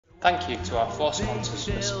Thank you to our four sponsors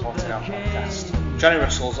for supporting our podcast: Johnny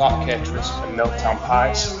Russell's Art Caterers and Milltown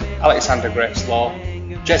Pies, Alexander Grace Law,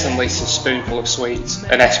 Jez and Lisa's Spoonful of Sweets,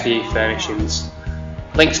 and SPE Furnishings.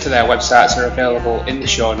 Links to their websites are available in the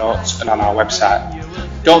show notes and on our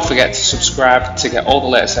website. Don't forget to subscribe to get all the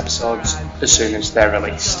latest episodes as soon as they're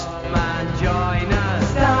released.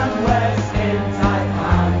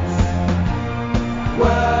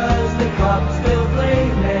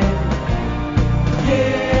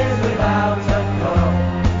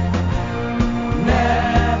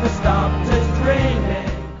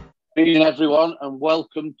 Good evening, everyone, and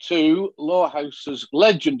welcome to Lowerhouse's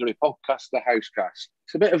legendary podcast, The Housecast.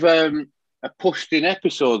 It's a bit of a pushed-in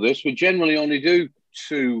episode, this. We generally only do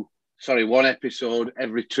one episode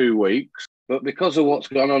every 2 weeks, but because of what's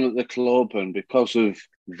gone on at the club and because of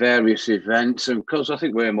various events and because I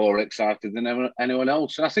think we're more excited than anyone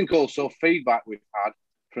else, and I think also feedback we've had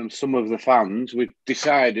from some of the fans, we've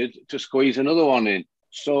decided to squeeze another one in.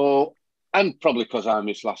 So, and probably because I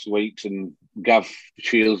missed last week's and Gav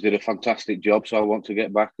Shields did a fantastic job, so I want to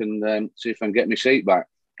get back and see if I can get my seat back.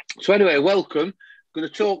 So anyway, welcome. I'm going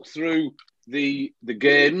to talk through the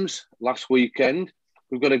games last weekend.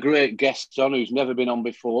 We've got a great guest on who's never been on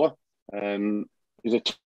before. He's a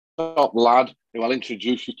top lad who I'll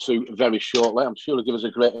introduce you to very shortly. I'm sure he'll give us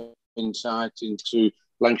a great insight into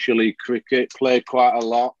Lancashire League cricket, played quite a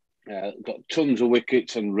lot, got tons of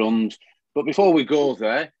wickets and runs. But before we go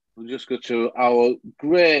there, we'll just go to our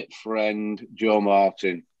great friend, Joe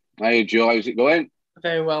Martin. Hey, Joe, how's it going?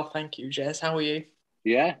 Very well, thank you, Jez. How are you?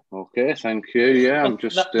 Yeah, okay, thank you. Yeah, I'm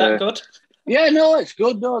just... that good? Yeah, no, it's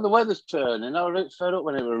good. No, the weather's turning. I was a bit fed up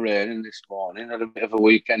when it was raining this morning. I had a bit of a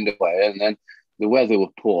weekend away, and then the weather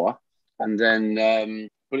was poor. And then,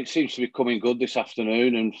 but it seems to be coming good this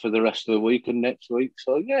afternoon and for the rest of the week and next week.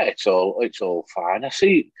 So, yeah, it's all fine. I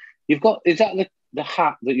see you've got... Is that the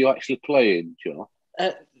hat that you actually play in, Joe?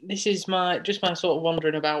 This is my sort of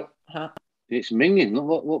wandering about hat. It's minging.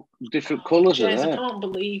 What different colours are there? I can't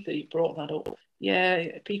believe that you brought that up.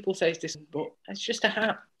 Yeah, people say it's this, but it's just a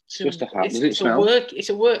hat. It's just a hat. Does it smell? It's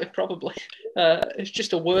a work, probably. It's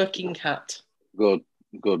just a working hat. Good.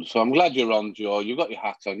 So I'm glad you're on, Joe. You've got your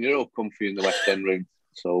hat on. You're all comfy in the West End room.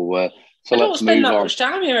 So I don't spend that much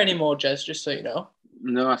time here anymore, Jez, just so you know.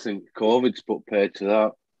 No, I think COVID's put paid to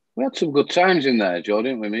that. We had some good times in there, Joe,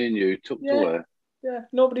 didn't we? Me and you tucked away. Yeah,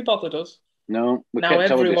 nobody bothered us. No, now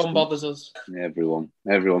everyone bothers us. Everyone.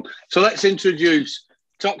 So let's introduce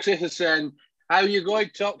Toxy Hussain. How are you going,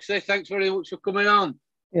 Toxy? Thanks very much for coming on.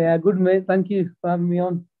 Yeah, good, mate. Thank you for having me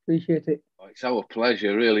on. Appreciate it. It's our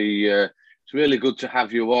pleasure. Really, it's really good to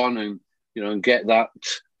have you on, and get that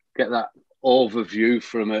overview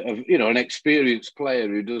from an experienced player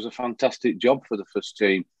who does a fantastic job for the first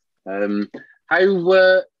team. How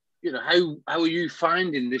are you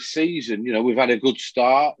finding this season? We've had a good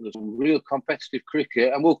start. There's some real competitive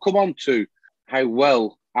cricket, and we'll come on to how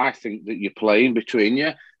well I think that you're playing between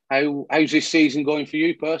you. How's this season going for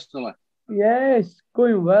you personally? Yeah, it's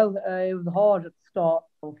going well. It was hard at the start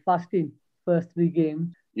of fasting, first 3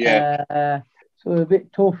 games. Yeah. So a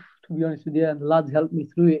bit tough, to be honest with you, and the lads helped me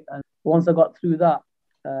through it. And once I got through that,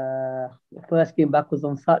 the first game back was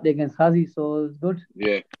on Saturday against Hazzy, so it was good.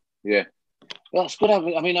 Yeah. Well, that's good.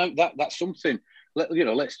 I mean, that's something.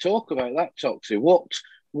 Let's talk about that, Toxy. What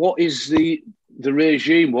is the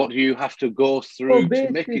regime? What do you have to go through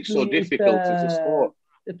to make it so difficult as a sport?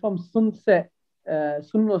 It's from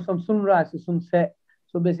sunrise to sunset.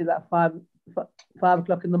 So basically, at 5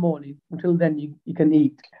 o'clock in the morning, until then you can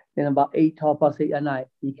eat. Then about 8:30 at night,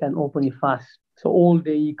 you can open your fast. So all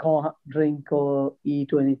day you can't drink or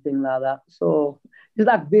eat or anything like that. So it's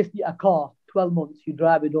like basically a car. 12 months you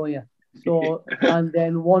drive it, don't you? So, and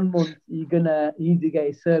then 1 month you need to get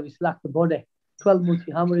a service like the body. 12 months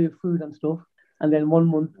you hammer your food and stuff, and then 1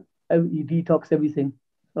 month you detox everything.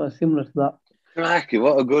 So similar to that. Crikey,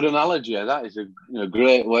 what a good analogy. That is a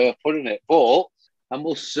great way of putting it. But I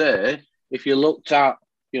must say, if you looked at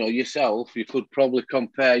yourself, you could probably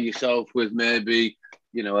compare yourself with maybe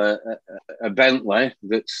a Bentley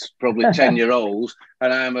that's probably 10-year-olds,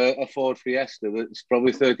 and I'm a Ford Fiesta that's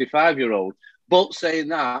probably 35-year-old. But saying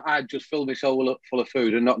that, I'd just fill myself up full of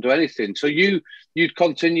food and not do anything. So you'd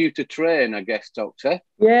continue to train, I guess, Doctor?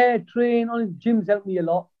 Yeah, train. Only gyms helped me a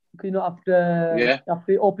lot. Because,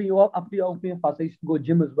 after you open your fast, I used to go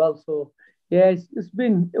gym as well. So yeah,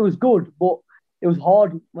 it was good, but it was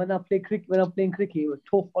hard when I playing cricket. It was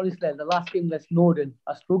tough, honestly. The last game against Snowden,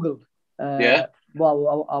 I struggled.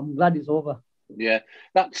 Well, I'm glad it's over. Yeah,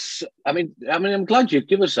 that's. I'm glad you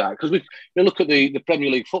give us that, because you look at the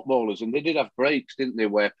Premier League footballers, and they did have breaks, didn't they,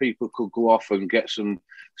 where people could go off and get some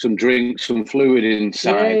drinks, some fluid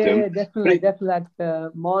inside them. Yeah, definitely. Like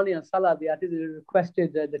Mane and Salah, I think they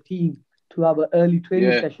requested the team to have an early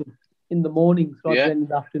training session in the mornings rather than in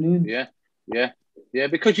the afternoons. Yeah,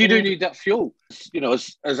 because you do need that fuel. You know,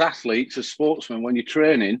 as athletes, as sportsmen, when you're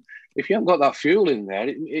training, if you haven't got that fuel in there,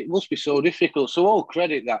 it must be so difficult. So all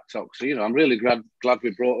credit that, Toxy. You know, I'm really glad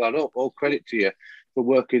we brought that up. All credit to you for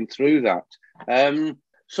working through that.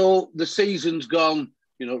 So the season's gone,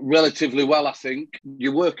 you know, relatively well, I think.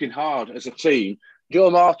 You're working hard as a team. Joe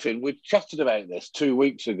Martin, we chatted about this 2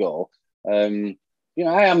 weeks ago. You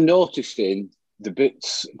know, I am noticing the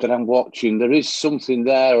bits that I'm watching, there is something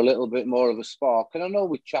there, a little bit more of a spark. And I know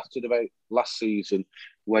we chatted about last season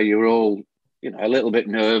where you're all, you know, a little bit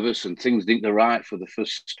nervous and things didn't go right in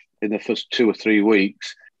the first 2 or 3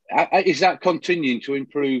 weeks. Is that continuing to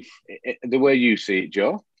improve the way you see it,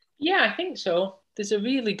 Joe? Yeah, I think so. There's a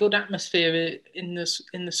really good atmosphere in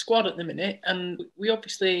the squad at the minute, and we've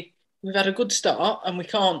had a good start, and we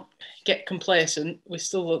can't get complacent. We've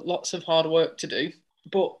still got lots of hard work to do,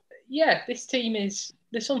 but yeah, this team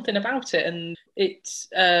there's something about it, and it's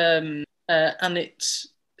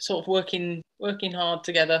sort of working hard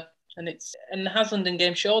together, and the Haslingden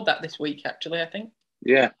game showed that this week, actually, I think.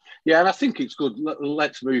 Yeah, and I think it's good.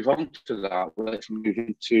 Let's move on to that. Let's move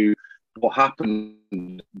into what happened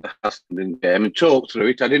in the Haslingden game and talk through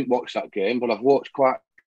it. I didn't watch that game, but I've watched quite a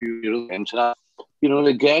few games, and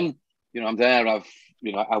again, you know, I'm there. I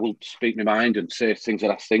will speak my mind and say things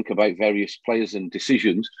that I think about various players and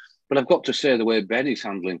decisions. But I've got to say, the way Benny's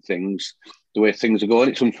handling things, the way things are going,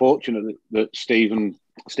 it's unfortunate that Stephen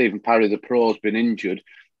Parry, the pro, has been injured.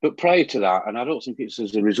 But prior to that, and I don't think it's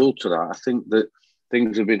as a result of that, I think that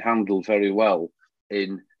things have been handled very well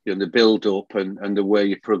in, you know, the build-up and the way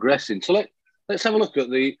you're progressing. So let's have a look at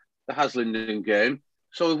the Haslingden game.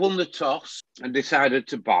 So we won the toss and decided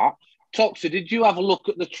to bat. Toxy, did you have a look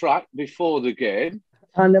at the track before the game?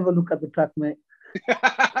 I never look at the track, mate.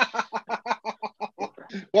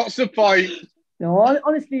 What's the point? No,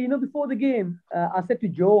 honestly, you know, before the game, I said to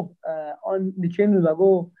Joe on the channel, I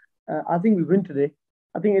go, I think we win today.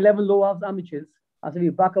 I think 11 Lowerhouse amateurs. I said, we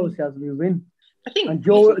back ourselves, we win. I think. And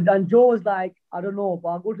Joe was like, I don't know, but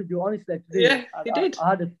I'll go to Joe, honestly, like today. Yeah, he did. I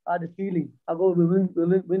had a feeling. I go, we'll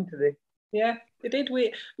win today. Yeah, he did.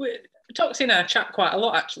 We Toxy and I chat quite a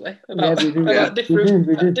lot, actually, about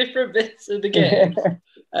different bits of the game.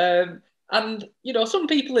 And, you know, some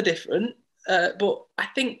people are different, but I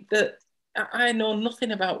think that I know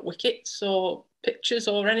nothing about wickets or pitches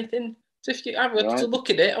or anything. So if I were to look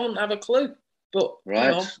at it, I wouldn't have a clue. But, you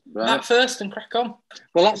know, bat first and crack on.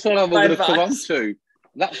 Well, that's what I was going to come on to.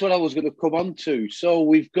 That's what I was going to come on to. So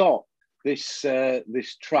we've got this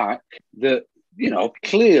track that, you know,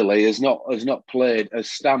 clearly has not played as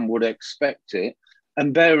Stan would expect it.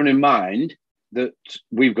 And bearing in mind that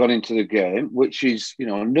we've gone into the game, which is, you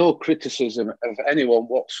know, no criticism of anyone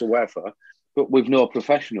whatsoever, but with no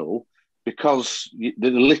professional, because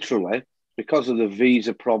literally, because of the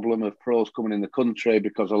visa problem of pros coming in the country,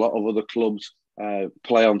 because a lot of other clubs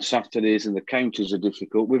play on Saturdays and the counties are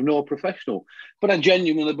difficult, with no professional. But I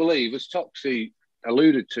genuinely believe, as Toxy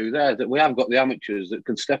alluded to there, that we have got the amateurs that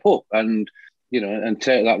can step up and, you know, and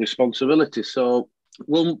take that responsibility. So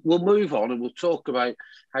we'll move on and we'll talk about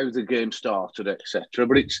how the game started, etc.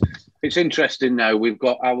 But it's interesting now. We've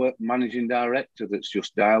got our managing director that's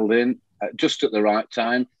just dialed in just at the right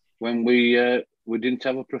time when we didn't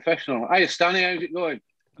have a professional. Hiya, Stanley, how's it going?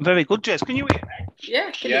 Very good, Jez. Can you hear me? Yeah,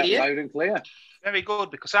 can you hear? Loud and clear. Very good,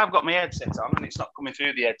 because I've got my headset on and it's not coming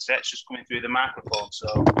through the headset, it's just coming through the microphone.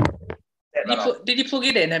 So, did you plug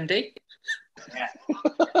it in, MD? Yeah.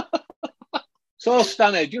 So,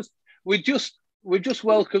 Stanley, we just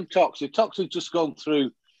welcomed Toxy. Toxy's just gone through,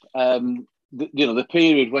 the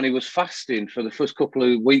period when he was fasting for the first couple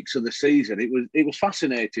of weeks of the season. It was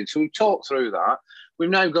fascinating. So we've talked through that. We've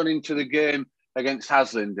now gone into the game against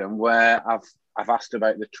Haslingden, where I've asked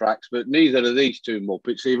about the tracks, but neither of these two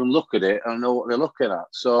Muppets even look at it and know what they're looking at.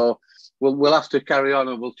 So we'll have to carry on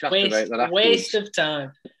and we'll chat about that afterwards. Waste of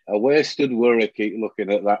time. A wasted worry keep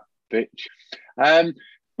looking at that pitch.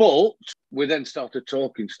 But we then started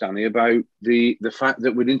talking, Stanley, about the fact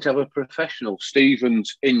that we didn't have a professional.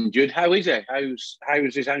 Stephen's injured. How is he?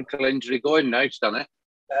 How's his ankle injury going now, Stanley?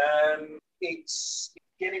 It's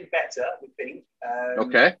getting better, we think.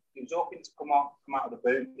 Okay. He was hoping to come out of the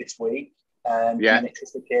boot this week. And it's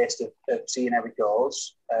just a case of seeing how it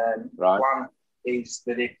goes. Right. One is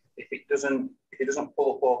that if it doesn't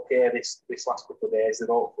pull up okay this last couple of days, that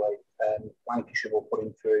hopefully Lancashire will put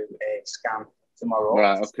him through a scan tomorrow.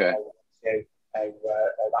 Right, okay. See how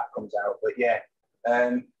that comes out. But yeah,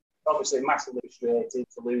 obviously massively frustrated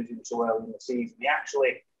for losing so early in the season. He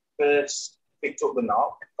actually first picked up the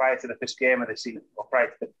knock prior to the first game of the season, or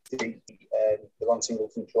prior to the Ron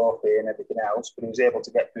Singleton Trophy and everything else, but he was able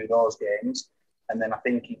to get through those games. And then I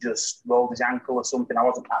think he just rolled his ankle or something. I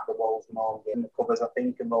wasn't at the Walsall game, the covers, I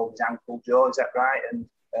think, and rolled his ankle. Joe, is that right?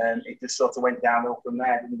 And it just sort of went downhill from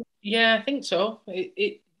there, didn't it? Yeah, I think so.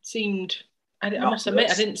 It seemed... I must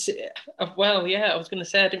admit, I didn't see it. Well, yeah, I was going to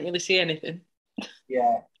say I didn't really see anything.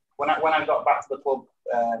 Yeah. When I got back to the club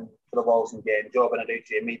for the Walsall game, Joe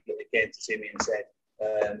Beneducci immediately came to see me and said,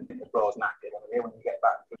 the pro's knackered. When you get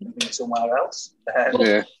back, we can be somewhere else.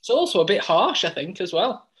 It's also a bit harsh, I think, as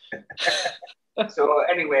well. So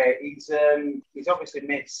anyway, he's obviously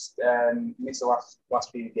missed the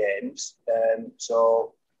last few games.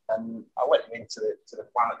 So I'll let you into the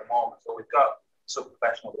plan at the moment. So we've got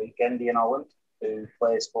sub-professional league, MD and Holland, who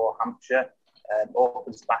plays for Hampshire,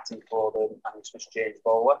 opens batting for them, and he's just changed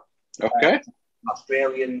bowler. Okay. An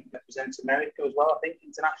Australian represents America as well, I think,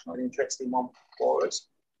 international, an interesting one for us.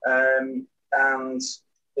 And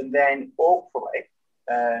then hopefully,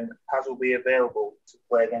 Paz will be available to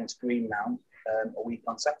play against Greenmount a week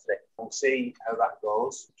on Saturday. We'll see how that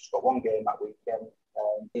goes. Just got one game that weekend.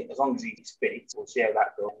 As long as he's fit, we'll see how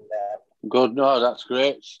that goes. Good. No, that's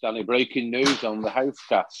great, Stanley. Breaking news on the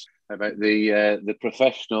Housecast about the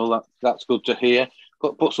professional. That's good to hear.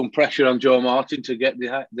 Put some pressure on Joe Martin to get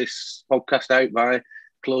this podcast out by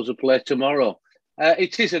close of play tomorrow.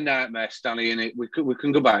 It is a nightmare, Stanley, and we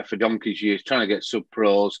can go back for donkey's years trying to get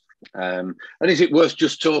sub-pros. And is it worth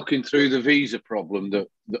just talking through the visa problem that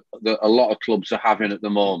a lot of clubs are having at the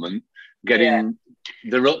moment, getting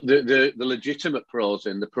the legitimate pros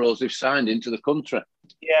in, the pros they've signed into the country?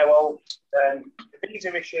 Yeah, well, the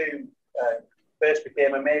visa issue first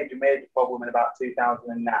became a major problem in about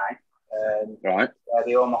 2009. Right.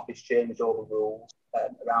 The Home Office changed all the rules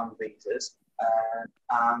around visas.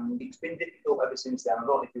 And it's been difficult ever since then. I don't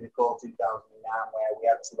know if you recall 2009, where we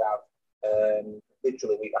had to have,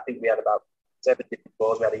 literally, I think we had about 7 different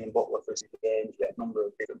pros. We had Ian Butler for 6 games. We had a number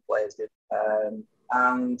of different players.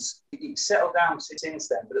 And it's settled down since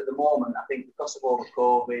then. But at the moment, I think because of all the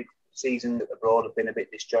COVID, seasons abroad have been a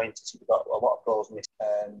bit disjointed. So we've got a lot of pros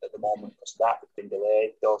missing at the moment because that has been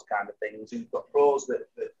delayed, those kind of things. We've got pros that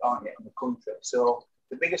aren't yet in the country. So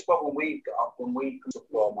the biggest problem we've got when we come to the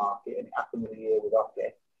pro market, and it happened the year with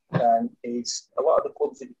hockey, is a lot of the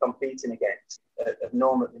clubs that you're competing against have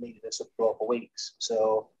known that they needed a sub-pro for weeks.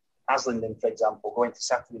 So Haslingden, for example, going to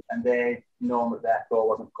Saturday, and they know that their pro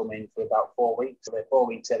wasn't coming for about 4 weeks. So they're 4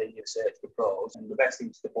 weeks ahead of your search for pros, and the best thing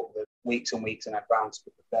is to book the weeks and weeks in advance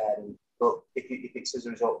to prepare. But if it's as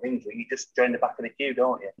a result of injury, you just join the back of the queue,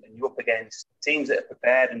 don't you? And you're up against teams that are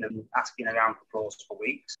prepared and have been asking around for pros for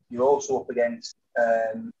weeks. You're also up against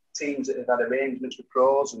teams that have had arrangements with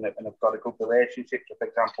pros and have got a good relationship. So, for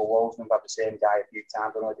example, Walsall have had the same guy a few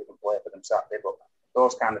times. I know he didn't play for them Saturday, but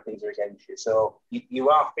those kind of things are against you. So you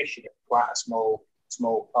are fishing at quite a small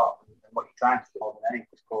pot, and what you're trying to do more than anything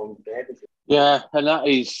is calling the favours. Yeah, and that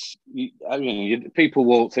is, I mean, people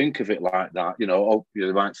won't think of it like that. You know,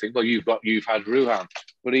 they might think, well, you've had Ruhan,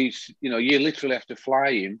 but he's, you literally have to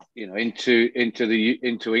fly him, into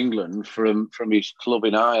England from his club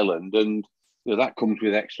in Ireland, and that comes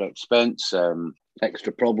with extra expense,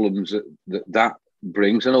 extra problems that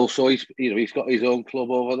brings, and also he's got his own club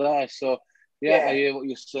over there. So yeah, I hear what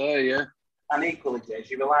you say. Yeah, and equally, Jez,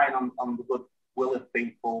 you're relying on the good will of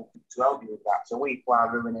people to help you with that. So we fly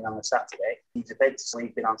ruining on a Saturday. He needs a bed to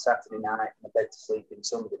sleep in on Saturday night and a bed to sleep in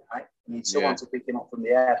Sunday night. He needs someone to pick him up from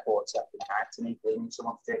the airport Saturday night, and equally needs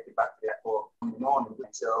someone to take him back to the airport Monday morning.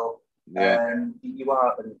 So you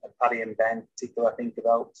are, and Paddy and Ben, particularly, I think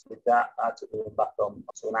about with that. I took them back on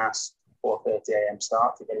to a nice 4:30 a.m.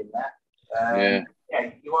 start to get in there.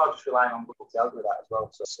 You are just relying on people to help with that as well.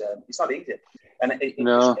 So it's not easy. And it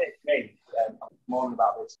frustrates me. I'm moaning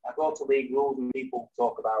about this. I go to league rules and people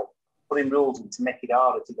talk about putting rules in to make it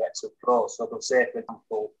harder to get sub-pros. So they'll say, for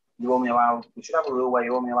example, we should have a rule where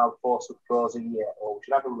you only allow 4 sub-pros a year, or we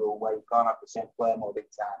should have a rule where you can't have the same player more big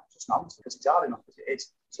time. It's just not, because it's hard enough as it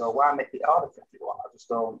is. So why make it harder for everyone?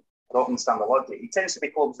 I don't understand the logic. It tends to be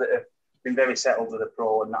clubs that have been very settled with a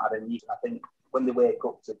pro and not had any use. I think when they wake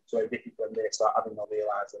up to how difficult they start having, they'll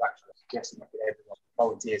realise that actually guessing that everyone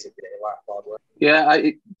volunteers every day like hard work.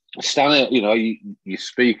 Yeah, Stanley, you're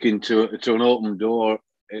speaking to an open door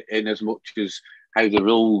in as much as how the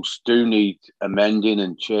rules do need amending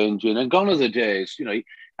and changing. And gone are the days,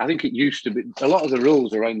 I think it used to be, a lot of the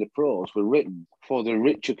rules around the pros were written for the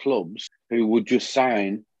richer clubs who would just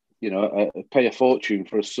sign pay a fortune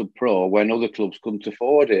for a sub-pro when other clubs couldn't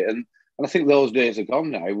afford it. And I think those days are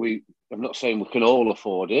gone now. I'm not saying we can all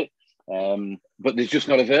afford it, but it's just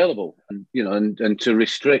not available. And to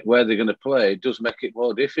restrict where they're going to play does make it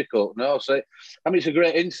more difficult. No, so it's a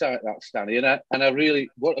great insight, that, Stanley, and I really,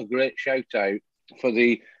 what a great shout out for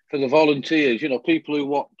the volunteers. People who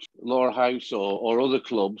watch Lowerhouse or other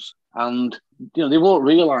clubs, and they won't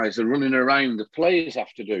realise the running around the players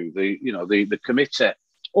have to do, the committee,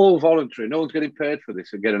 all voluntary. No one's getting paid for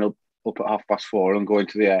this and getting up at 4:30 and going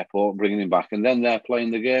to the airport and bringing him back, and then they're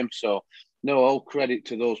playing the game. So, no, all credit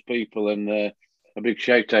to those people, and a big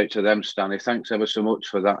shout out to them, Stanley. Thanks ever so much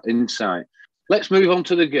for that insight. Let's move on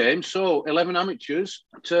to the game. So, 11 amateurs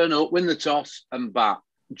turn up, win the toss and bat.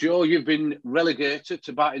 Joe, you've been relegated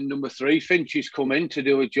to batting number 3. Finchie's come in to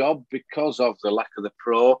do a job because of the lack of the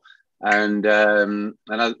pro, and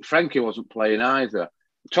Frankie wasn't playing either.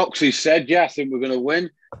 Toxy said, yeah, I think we're going to win.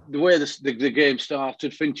 The way the game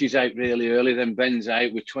started, Finchie's out really early, then Ben's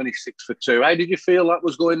out with 26 for 2. How did you feel that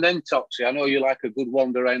was going then, Toxy? I know you like a good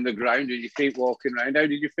wander around the ground and you keep walking around. How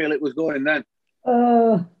did you feel it was going then?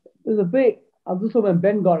 It was a bit. I just saw when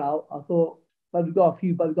Ben got out, I thought, well, we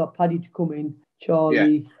got Paddy to come in,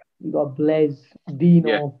 Charlie, we got Blaise, Dino.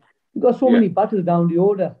 Yeah. We got so many batters down the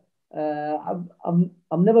order.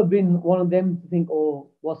 I've never been one of them to think,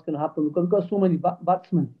 oh, what's going to happen, because we've got so many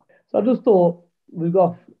batsmen. So I just thought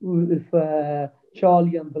if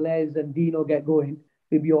Charlie and Blaise and Dino get going,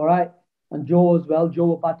 we'll be all right. And Joe as well.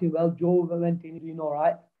 Joe batting well. Joe went in doing all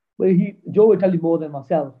right. But Joe will tell you more than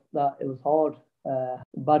myself that it was hard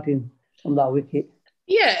batting on that wicket.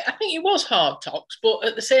 Yeah, I think it was hard, Tox, but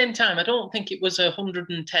at the same time, I don't think it was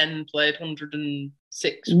 110 played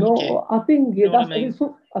 106. No, wicket. I think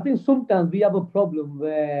I think sometimes we have a problem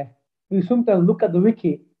where we sometimes look at the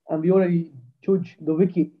wicket and we already judge the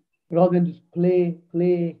wicket rather than just play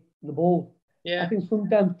the ball. Yeah. I think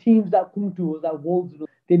sometimes teams that come to us, that Wolves,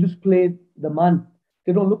 they just play the man.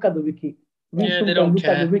 They don't look at the wicket. They don't look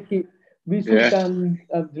care. at the wicket. We sometimes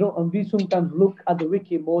we sometimes look at the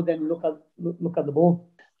wicket more than look at the ball.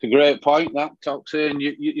 It's a great point, that, Toxy. And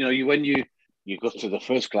you when you go to the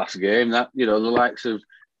first class game, that the likes of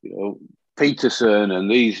Peterson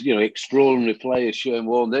and these extraordinary players, Shane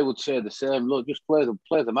Warne, they would say the same. Look, just play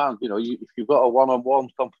the man. If you've got a one-on-one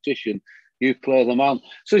competition, you play the man.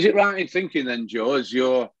 So is it right in thinking then, Joe, as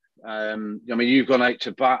you're you've gone out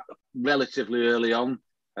to bat relatively early on.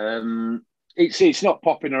 It's not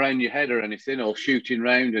popping around your head or anything, or shooting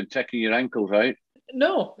round and taking your ankles out.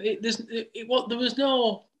 No, there was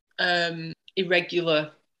no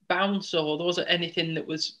irregular bounce, or there wasn't anything that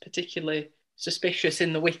was particularly suspicious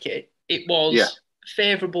in the wicket. It was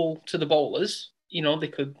favourable to the bowlers. They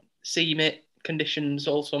could seam it. Conditions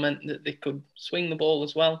also meant that they could swing the ball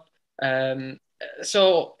as well.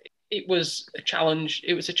 So it was a challenge.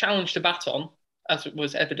 It was a challenge to bat on, as it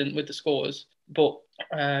was evident with the scores. But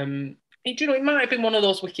it might have been one of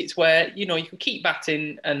those wickets where you can keep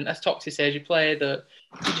batting, and as Toxy says, you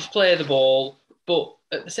just play the ball. But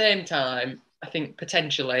at the same time, I think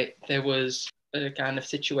potentially there was a kind of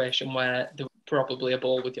situation where there was probably a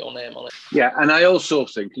ball with your name on it. Yeah, and I also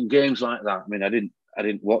think in games like that, I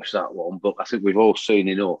didn't watch that one, but I think we've all seen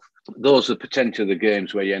enough. Those are potentially the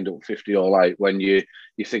games where you end up 50 all out when you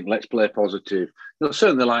think, let's play positive.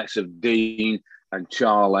 Certainly the likes of Dean and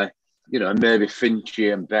Charlie, and maybe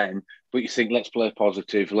Finchie and Ben, but you think, let's play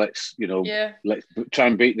positive, let's try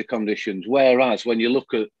and beat the conditions. Whereas when you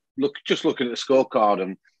look at looking at the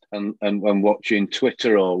scorecard and watching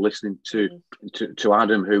Twitter or listening to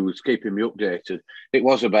Adam, who was keeping me updated, it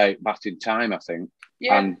was about batting time, I think,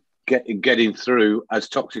 and getting through, as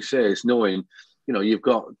Toxy says, knowing, you've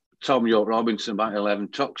got Tom York-Robinson batting 11,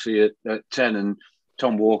 Toxy at 10, and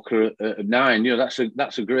Tom Walker at 9.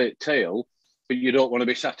 That's a great tale, but you don't want to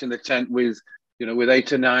be sat in the tent with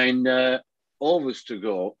 8 or 9 overs to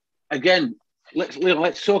go. Again,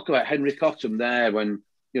 let's talk about Henry Cottam there when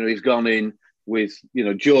he's gone in with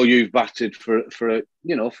Joe. You've batted for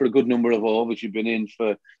a good number of overs. You've been in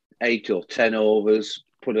for 8 or 10 overs,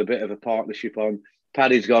 put a bit of a partnership on.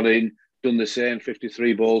 Paddy's gone in, done the same,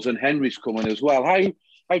 53 balls, and Henry's coming as well.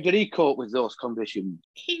 How did he cope with those conditions?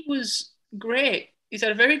 He was great. He's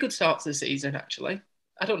had a very good start to the season, actually.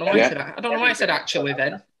 I don't know why I said that. I don't know why I said actually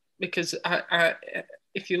then, because I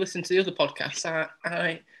if you listen to the other podcasts,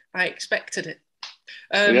 I expected it.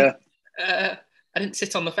 I didn't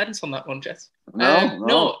sit on the fence on that one, Jez.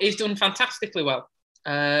 No, he's done fantastically well.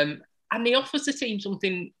 And he offers the team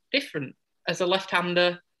something different. As a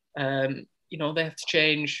left-hander, they have to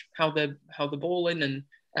change how they're bowling, and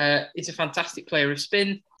he's a fantastic player of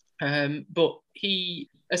spin. But he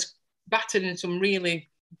has batted in some really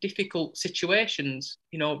difficult situations.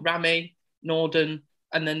 You know, Ramy, Norden,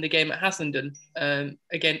 and then the game at Haslingden,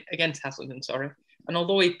 against Haslingden, sorry. And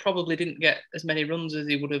although he probably didn't get as many runs as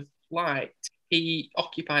he would have liked, he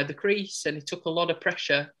occupied the crease and he took a lot of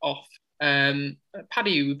pressure off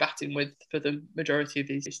Paddy, who was batting with for the majority of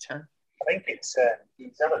his time. I think he's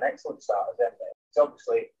had an excellent start, hasn't he? So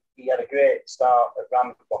obviously, he had a great start at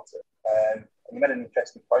Ramsbottom. And you made an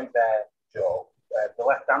interesting point there, Joe, the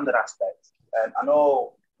left-handed aspect. I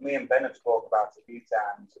know me and Ben have spoke about it a few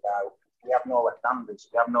times about we have no left-handers.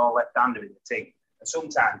 We have no left-hander in the team. And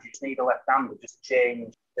sometimes you just need a left-hander just to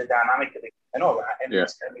change the dynamic of the game. And all right,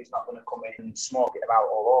 Emery's not going to come in and smoke it about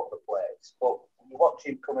all over the place. But you watch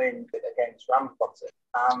him come in against Ramsbottom,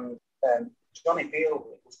 and Johnny Field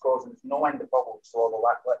was causing no end of problems to all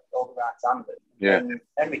the right-handers. Yeah. And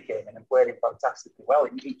Emery came in and played him fantastically well.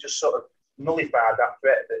 He just sort of nullified that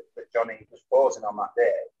threat that Johnny was posing on that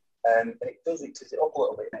day. And it does it up a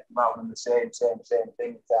little bit rather than the same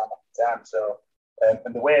thing time after time. So,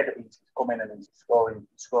 and the way that he's come in and he's scored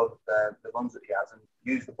the runs that he has and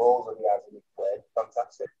used the balls that he has and he's played,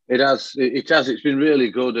 fantastic. It has. It's been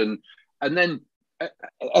really good. And then,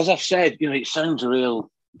 as I've said, you know, it sounds a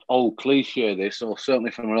real old cliche, this, or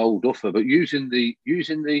certainly from an old duffer, but using the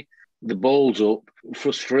balls up,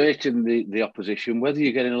 frustrating the opposition, whether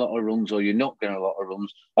you're getting a lot of runs or you're not getting a lot of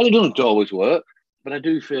runs, and it doesn't always work. But I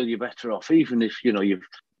do feel you're better off, even if, you know,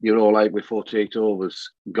 you're all out with 48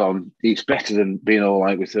 overs gone. It's better than being all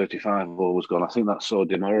out with 35 overs gone. I think that's so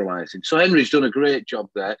demoralising. So Henry's done a great job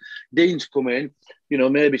there. Dean's come in, you know,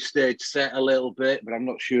 maybe stayed set a little bit, but I'm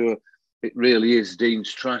not sure it really is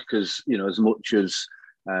Dean's track as much as,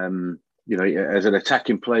 you know, as an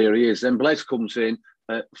attacking player he is. Then Blaise comes in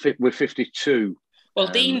with 52. Well,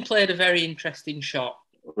 Dean played a very interesting shot.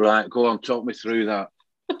 Right, go on, talk me through that.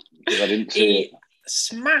 Because I didn't see it.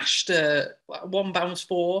 Smashed a one bounce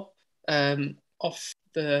four off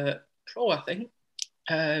the pro, I think.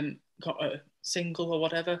 Got a single or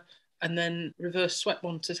whatever, and then reverse swept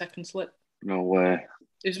one to second slip. No way.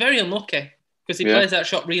 It was very unlucky because he plays that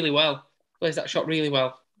shot really well. Two ways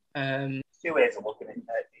of looking at it.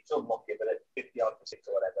 It's unlucky, but at 50 odd for 6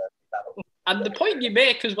 or whatever. And the point you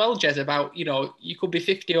make as well, Jez, about, you know, you could be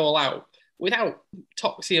 50 all out without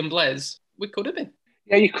Toxy and Blaise, we could have been.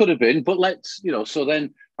 Yeah, you could have been, but let's, you know, so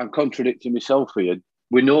then I'm contradicting myself here.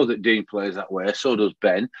 We know that Dean plays that way, so does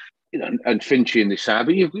Ben, you know, and Finchy in this side.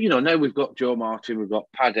 But, you know, now we've got Joe Martin, we've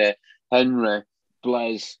got Paddy, Henry,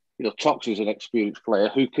 Blaise, you know, Toxy's an experienced player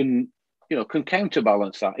who can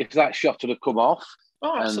counterbalance that. If that shot had come off,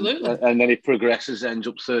 absolutely. And then he progresses, ends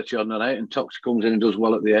up 30 on the night, and Toxy comes in and does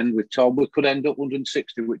well at the end with Tom, we could end up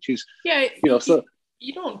 160, which is, so...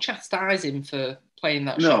 You don't chastise him for playing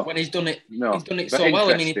that shot when he's done it. No, he's done it so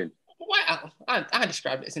well. I mean, I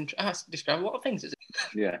described it as I describe a lot of things as.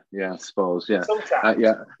 Yeah, I suppose. Yeah. Sometimes,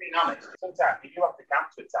 being honest, sometimes you do have to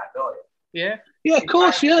counter attack, don't you? Yeah, of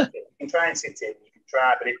course. Yeah. You can try and sit in. You can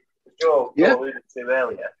try, but if Joe alluded to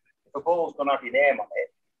earlier, if a ball's going to have your name on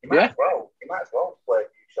it, you might as well play a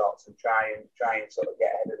few shots and try and sort of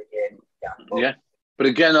get ahead of the game. Yeah, but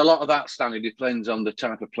again, a lot of that, Stanley, depends on the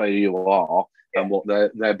type of player you are. And what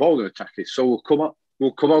their bowling attack is. So we'll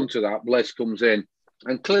come on to that. Blaise comes in,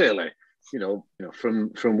 and clearly, you know,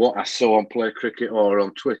 from what I saw on Play Cricket or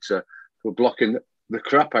on Twitter, we're blocking the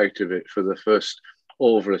crap out of it for the first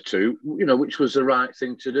over or two. You know, which was the right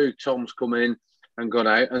thing to do. Tom's come in and gone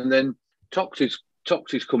out, and then Toxy's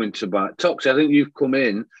coming to bat. Toxy, I think you've come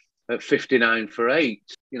in at 59 for 8.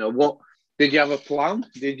 You know, what did you have a plan?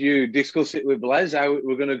 Did you discuss it with Blaise how it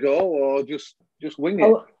were going to go, or just wing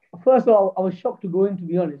it? First of all, I was shocked to go in, to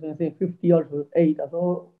be honest. When I say 50 odd for 8, I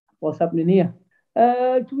thought, what's happening here?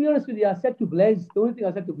 To be honest with you, I said to Blaise, the only thing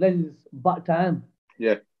I said to Blaise is bat time.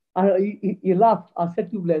 Yeah. And he laughed. I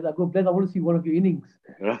said to Blaise, I want to see one of your innings.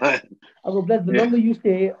 Right. I go, Blaise, the longer you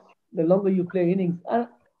stay, the longer you play innings. And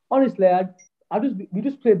honestly, we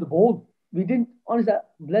just played the ball. We didn't, honestly,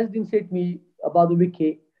 Blaise didn't say to me about the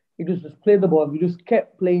wicket. He just played the ball. We just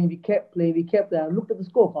kept playing. We kept playing. I looked at the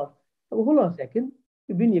scorecard. I go, hold on a second.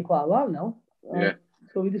 We've been here quite a while now.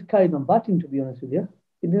 So we just carried on batting, to be honest with you.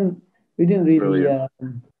 We didn't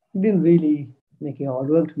really make it hard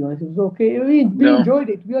work, to be honest. It was okay. We enjoyed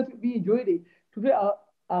it. We enjoyed it. Today,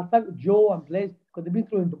 I thank Joe and Blaise because they've been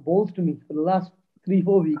throwing the balls to me for the last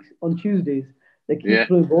 3-4 weeks on Tuesdays. They keep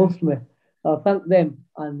throwing balls to me. I thank them.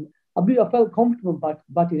 And I felt comfortable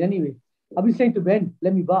batting anyway. I've been saying to Ben,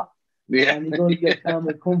 let me bat. Yeah. And he's going to get time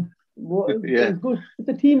and come. It's good. It's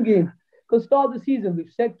a team game. Because start of the season,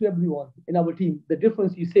 we've said to everyone in our team, the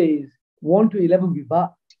difference you say is 1 to 11 we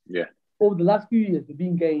bat. Yeah. Over the last few years, we've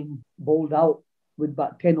been getting bowled out with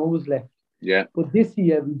about 10 overs left. Yeah. But this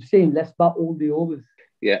year we're saying let's bat all the overs.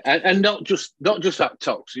 Yeah, and not just that,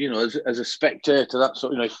 Tox. You know, as a spectator, that's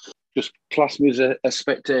sort of, just class me as a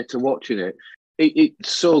spectator watching it.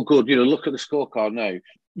 It's so good. You know, look at the scorecard now.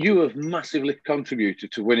 You have massively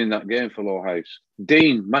contributed to winning that game for Lowerhouse.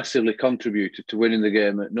 Dean massively contributed to winning the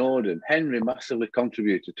game at Norden. Henry massively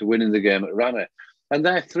contributed to winning the game at Ranner. And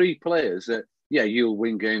they're three players that, yeah, you'll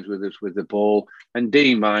win games with us with the ball, and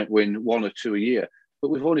Dean might win one or two a year.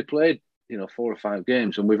 But we've only played, 4 or 5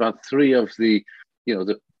 games, and we've had 3 of the,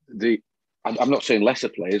 I'm not saying lesser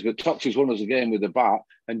players, but Toxy's won us a game with the bat,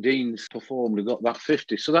 and Dean's performed and got that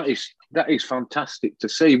 50. So that is fantastic to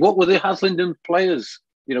see. What were the Haslingden players?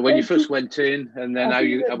 When you first went in, and then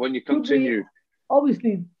when you continued.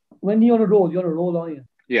 Obviously, when you're on a roll, aren't you?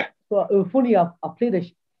 Yeah. So it was funny. I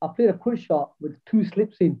played a quick shot with 2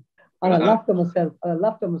 slips in, and I laughed at myself. I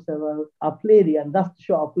played it, and that's the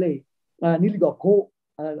shot I played. And I nearly got caught.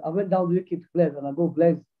 And I went down the wicket to Blaise, and I go,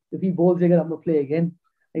 Blaise, if he bowls again, I'm gonna play again.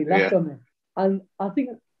 And he laughed at me. And I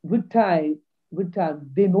think with time,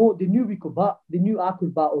 they knew we could bat. They knew I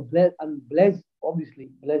could bat or Blaise, and Blaise,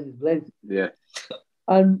 obviously, Blaise is Blaise. Yeah.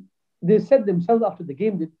 And they said themselves after the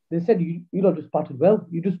game, they said, you just batted well.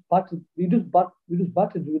 We just batted. We didn't look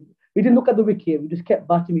at the wicket. We just kept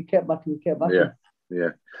batting. We kept batting. Yeah.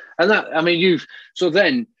 And that, I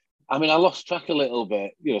lost track a little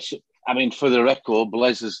bit. For the record,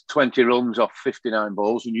 Blaise has 20 runs off 59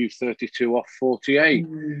 balls, and you've 32 off 48.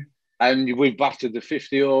 And we've batted the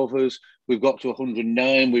 50 overs. We've got to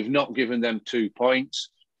 109. We've not given them 2 points.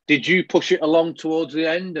 Did you push it along towards the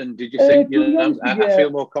end? And did you think, I feel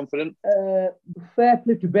more confident? Fair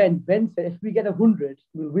play to Ben. Ben said, if we get 100,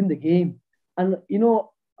 we'll win the game. And, at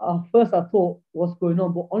first I thought, what's going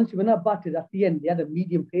on? But honestly, when I batted at the end, they had a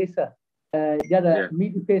medium pacer.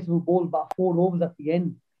 Medium pacer who bowled about 4 overs at the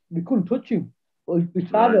end. We couldn't touch him. We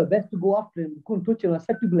tried our best to go after him. We couldn't touch him. I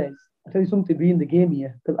said to Blaise, I'll tell you something, be in the game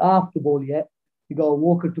here. Because I have to bowl yet. You got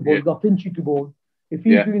Walker to bowl. You got Finchy to bowl. If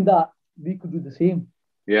he's doing that, we could do the same.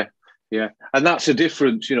 Yeah. And that's a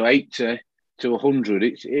difference, 80 to 100.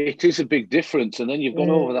 It is a big difference. And then you've gone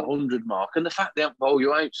over that 100 mark. And the fact they haven't bowled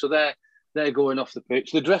you out, so they're going off the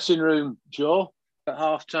pitch. The dressing room, Joe, at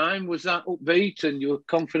half-time, was that upbeat and you were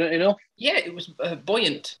confident enough? Yeah, it was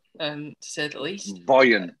buoyant, to say the least.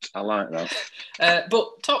 Buoyant, I like that.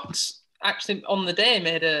 But Tox actually on the day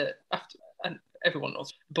made and everyone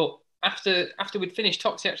knows, but after we'd finished,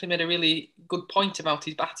 Toxy actually made a really good point about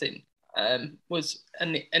his batting.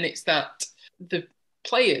 It's that the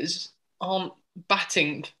players aren't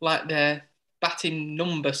batting like their batting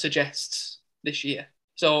number suggests this year.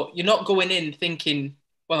 So you're not going in thinking,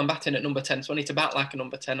 well, I'm batting at number 10, so I need to bat like a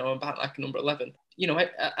number 10 or I'm bat like a number 11.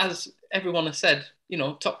 As everyone has said,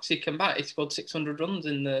 Toxy can bat. He scored 600 runs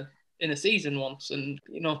in a season once, and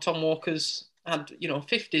Tom Walker's had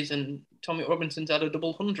 50s, and Tommy Robinson's had a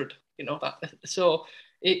double 100. That. So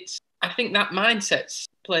I think that mindset's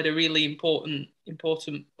played a really important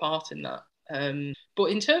part in that. But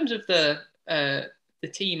in terms of the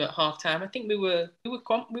team at half time, I think we were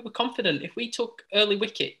confident. If we took early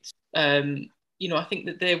wickets, I think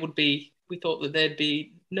that we thought that they'd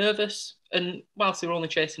be nervous, and whilst they were only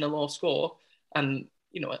chasing a low score, and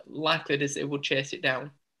likely it is they would chase it down.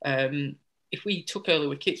 If we took early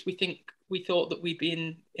wickets, we thought that we'd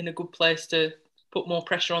be in a good place to put more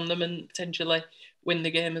pressure on them and potentially win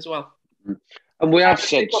the game as well. And we have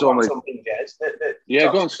said so many. Jez,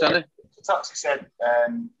 go on, Stanley. Toxy said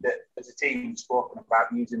that as a team, we've spoken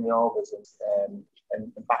about using the overs and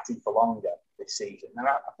batting for longer this season. And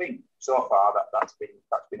I think so far that's been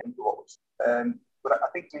influenced. But I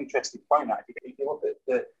think it's an interesting point that if you look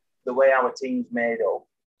at the way our team's made up,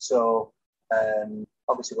 so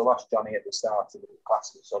obviously we lost Johnny at the start of the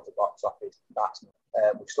class of sort of box office batsman.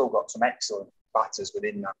 We've still got some excellent batters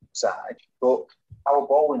within that side, but our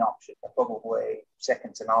bowling options are probably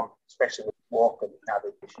second to none, especially with Walker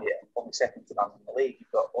added this year. Probably second to none in the league.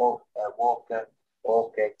 You've got Walker,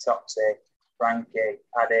 Toxy, Frankie,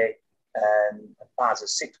 Addy, and Paz.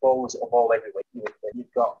 6 bowlers that bowl every week.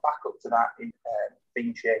 You've got back up to that in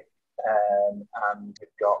Finchy, and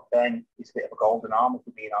you've got Ben. He's a bit of a golden arm, if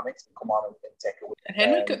we're being honest, and come on and take a win.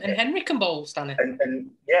 And Henry can bowl, Stanley.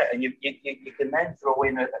 And you can then throw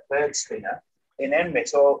in a third spinner in Henry.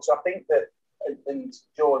 So I think that. And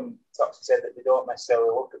Joe and Toxy said that they don't necessarily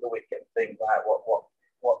look at the wicket and think like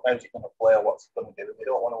how's it going to play or what's it going to do. They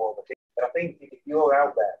don't want to overthink. But I think if you're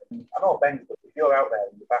out there, I know Ben's, but if you're out there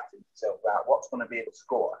and you're batting yourself out, what's going to be able to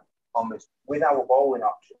score on this with our bowling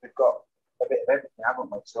option? We've got a bit of everything,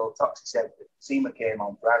 haven't we? So Toxy said that Seema came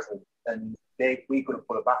on for Haslingden, and we could have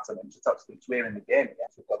put a bat on him. So Toxy thinks we're in the game.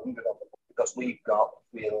 Yes, we've got 100 on them. We've because we've got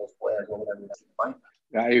 3 of those players over there.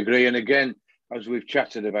 I agree. And again, as we've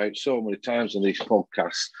chatted about so many times on these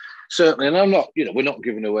podcasts, certainly, and I'm not, we're not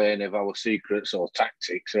giving away any of our secrets or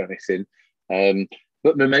tactics or anything,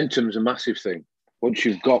 but momentum's a massive thing. Once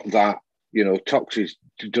you've got that, Toxy's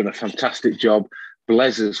done a fantastic job.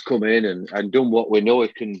 Blaise has come in and done what we know he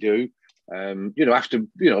can do. After,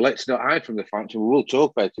 let's not hide from the fact, and we'll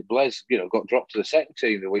talk about it, Blaise, got dropped to the second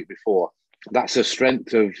team the week before. That's a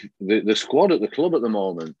strength of the squad at the club at the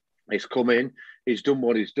moment. He's come in, he's done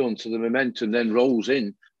what he's done, so the momentum then rolls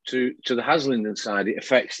in to the Haslingden side. It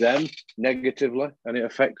affects them negatively and it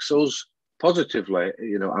affects us positively,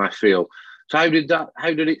 I feel. So how did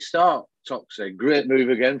it start, Toxy? Great move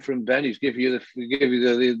again from Ben. He's give you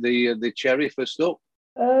the cherry first up.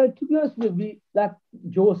 To be honest with you, like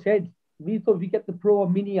Joe said, we thought we get the Pro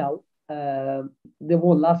Mini out. They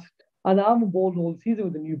won't last. And I haven't bowled all season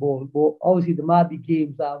with the new ball, but obviously there might be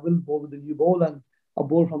games that I will bowl with the new ball, and I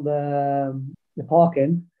bowl from the park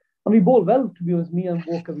end. And we bowled well, to be honest. Me and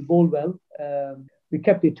Walker, we bowled well. We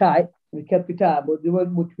kept it tight, but there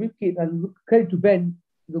weren't much wicket. And credit to Ben,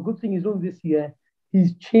 the good thing he's done this year,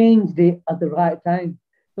 he's changed it at the right time.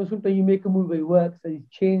 So sometimes you make a move where it works, and he's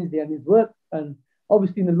changed it and it's worked. And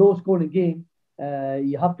obviously in the low scoring game,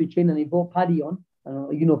 you have to change, and he brought Paddy on.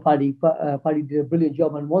 Paddy did a brilliant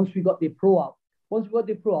job. And once we got the pro out,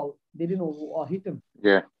 they didn't know what hit him.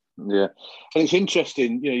 Yeah. And it's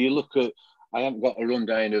interesting, you look at, I haven't got a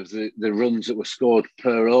rundown of the runs that were scored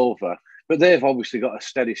per over, but they've obviously got a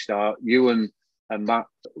steady start. You and Matt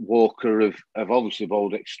Walker have obviously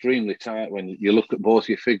bowled extremely tight when you look at both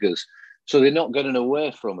your figures. So they're not getting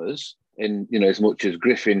away from us in, as much as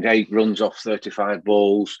Griffin, 8 runs off 35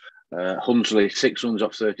 balls, Hunsley, 6 runs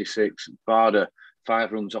off 36, Varda,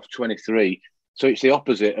 5 runs off 23. So it's the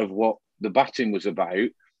opposite of what the batting was about,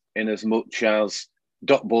 in as much as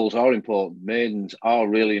dot balls are important, maidens are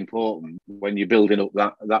really important when you're building up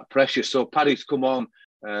that pressure. So Paddy's come on,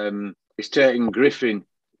 he's taking Griffin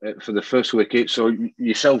for the first wicket. So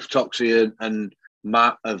yourself, Toxy, and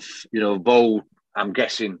Matt have, bowled, I'm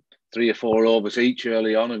guessing, 3 or 4 overs each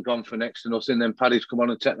early on and gone for next to nothing. Then Paddy's come on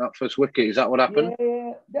and taken that first wicket. Is that what happened?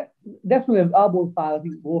 Yeah, definitely. I bowled 5. I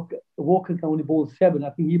think Walker can only bowl 7. I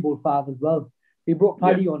think he bowled 5 as well. He brought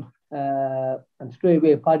Paddy on, and straight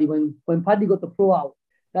away, Paddy, when Paddy got the pro out,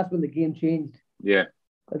 that's when the game changed. Yeah.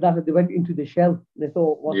 That's when they went into the shell. They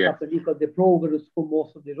thought, what's happened? Because the pro were going to score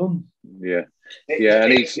most of the runs. Yeah.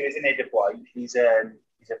 And he's a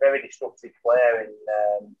very destructive player in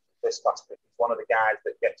first class cricket. He's one of the guys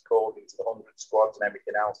that gets called into the 100 squads and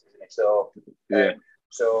everything else, isn't it? So,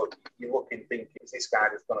 so you look and think, is this guy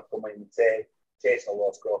that's going to come in and chase a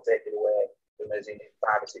low score, take it away from us in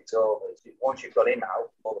 5 or 6 overs? Once you've got him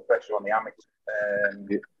out, all the pressure on the amateurs,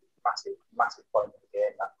 massive point of the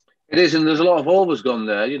game. It is, and there's a lot of overs gone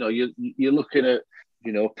there. You're looking at,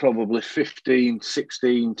 probably 15,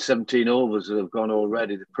 16, 17 overs that have gone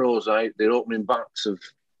already. The pros out, their opening bats have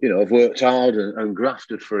worked hard and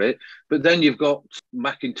grafted for it. But then you've got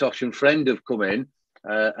McIntosh and Friend have come in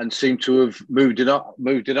and seem to have moved it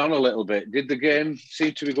on a little bit. Did the game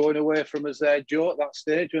seem to be going away from us there, Joe, at that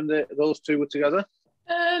stage when those two were together?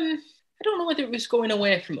 I don't know whether it was going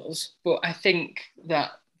away from us, but I think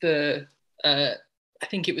that I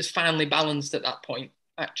think it was finely balanced at that point,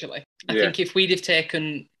 actually. I think if we'd have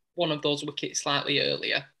taken one of those wickets slightly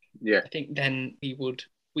earlier, I think then we would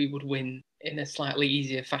win in a slightly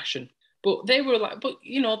easier fashion. But they were allowed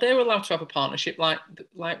to have a partnership like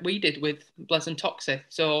we did with Blaise and Toxy.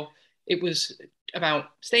 So it was about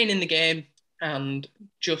staying in the game and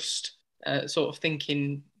just sort of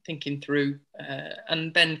thinking through.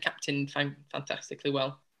 And Ben captained fantastically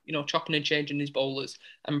well. Chopping and changing his bowlers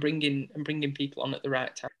and bringing people on at the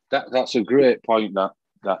right time. That's a great point, that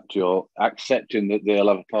Joe, accepting that they'll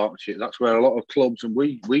have a partnership. That's where a lot of clubs, and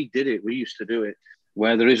we did it, we used to do it,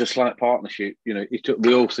 where there is a slight partnership.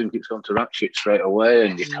 We all think it's gone to ratchet straight away,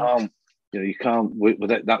 and you can't.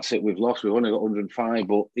 That's it. We've lost. We've only got 105,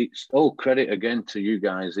 but it's all credit again to you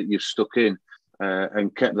guys that you've stuck in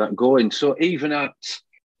and kept that going. So even at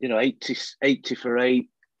 80 for 8,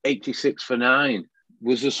 86 for 9.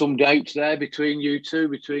 Was there some doubts there between you two,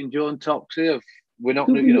 between Joe and Toxy? We're not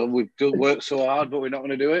going to, we've worked so hard, but we're not going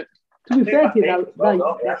to do it? To be fair to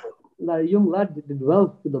that young lad did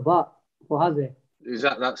well with the bat for Haze. Is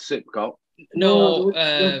that Sipcott? No,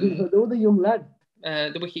 the other young lad.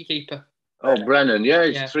 The wicket keeper. Oh, Brennan,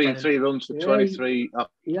 he's three runs for 23,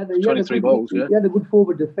 23 balls, He had a good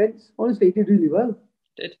forward defence. Honestly, he did really well.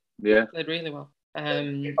 Played really well.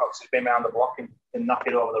 Fox has been around the block and knock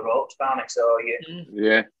it over the ropes, can't it? So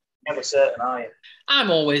you're never certain, are you?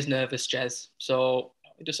 I'm always nervous, Jez. So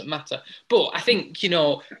It doesn't matter. But I think, you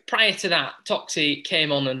know, prior to that, Toxy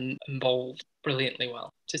came on and bowled brilliantly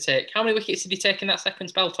well to take. How many wickets did he take in that second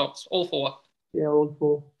spell, Tox? All 4? Yeah, all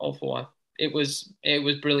 4. All 4. It was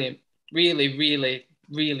brilliant. Really, really,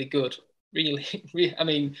 really good. Really, I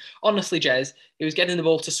mean, honestly, Jez, he was getting the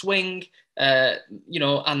ball to swing, you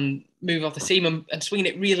know, and move off the seam and swinging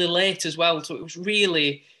it really late as well. So it was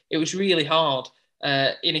really hard.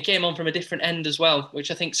 And he came on from a different end as well,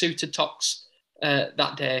 which I think suited Tox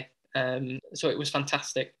that day. So it was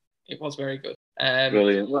fantastic. It was very good.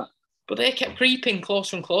 Brilliant. But they kept creeping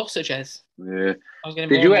closer and closer, Jez. Yeah.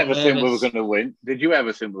 Did you ever think we were going to win? Did you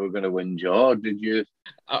ever think we were going to win, Joe? Or did you?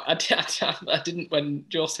 I didn't when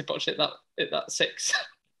Joseph hit that 6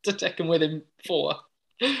 to take him with him 4.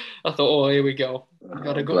 I thought, oh, here we go. We've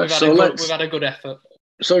had a good effort.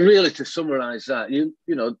 So really, to summarise that, you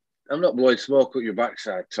know, I'm not blowing smoke at your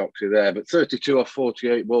backside, Toxy, there, but 32 or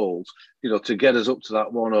 48 balls, you know, to get us up to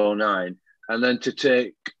that 109, and then to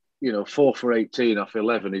take, you know, 4 for 18 off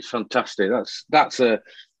 11 is fantastic. That's a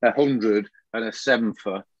 100 and a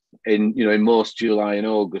 7-fer in most July and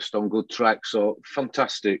August on good track. So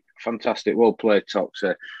fantastic. Well played,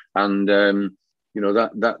 Toxy. And you know,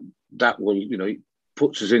 that will, you know,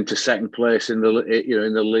 puts us into second place in the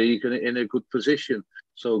league and in a good position.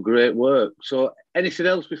 So great work. So anything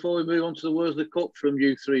else before we move on to the Worsley Cup from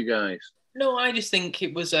you 3 guys? No, I just think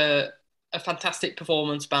it was a fantastic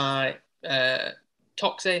performance by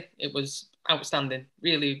Toxy. It was outstanding.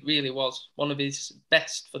 Really, really was one of his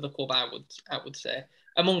best for the club. I would say,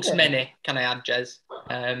 amongst many. Can I add, Jez?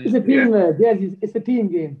 It's a team, Jez. It's a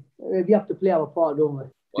team game. We have to play our part, don't we?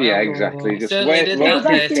 Well, yeah, exactly. Just certainly did that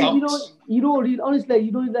day, Tox. Honestly,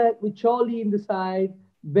 you know that with Charlie in the side,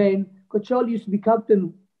 Ben, because Charlie used to be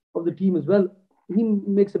captain of the team as well. He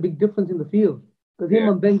makes a big difference in the field because him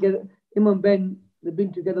and Ben, they've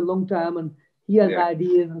been together a long time, and he has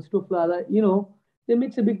ideas and stuff like that. You know, it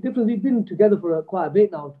makes a big difference. We've been together for quite a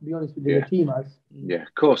bit now, to be honest with you, the team has. Yeah,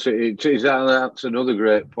 of course. That's another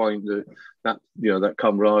great point that you know, that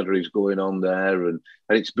camaraderie is going on there, and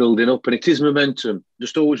it's building up, and it is momentum.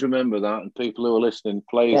 Just always remember that, and people who are listening,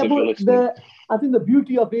 players, if you're listening. I think the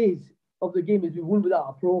beauty of the game is we won without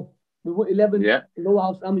a pro. We won 11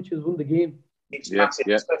 Lowerhouse amateurs won the game. It's massive.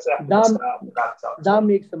 That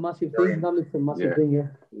makes a massive thing. That makes a massive thing,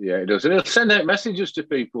 Yeah, it does. And it'll send out messages to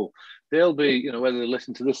people. They'll be, you know, whether they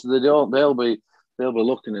listen to this or they don't, they'll be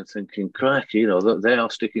looking and thinking, crikey, you know, that they are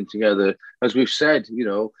sticking together. As we've said, you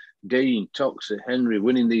know, Dean, Toxy, Henry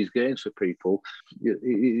winning these games for people.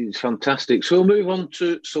 It's fantastic. So we'll move on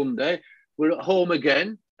to Sunday. We're at home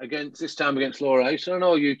again, this time against Lowerhouse. I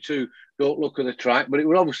know you two don't look at the track, but it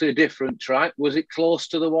was obviously a different track. Was it close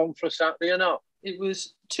to the one for Saturday or not? It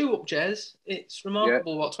was 2 up, Jez. It's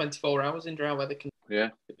remarkable what 24 hours in dry weather can do. Yeah.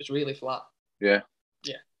 It was really flat. Yeah.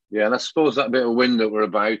 And I suppose that bit of wind that we're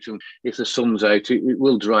about, and if the sun's out, it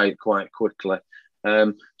will dry it quite quickly.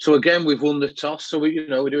 So again, we've won the toss, so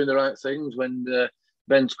we're doing the right things when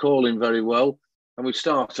Ben's calling very well. And we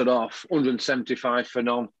started off 175 for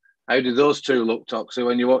none. How did those 2 look, Toxy,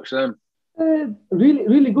 when you watch them? Really,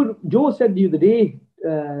 really good. Joe said the other day,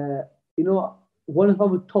 you know, one of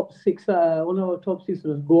our top 6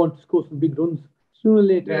 will go on to score some big runs. Sooner or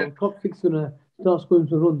later, our top 6 going to start scoring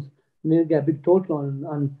some runs. And they'll get a big total on.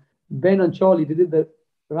 And Ben and Charlie, they did the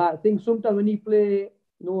right thing. Sometimes when you play,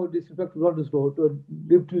 no disrespect to Rawtenstall, to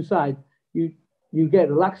live to the side, you get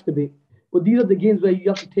relaxed a bit. But these are the games where you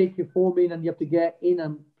have to take your form in and you have to get in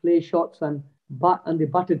and play shots and they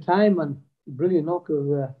batted time, and brilliant knock of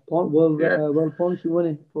well points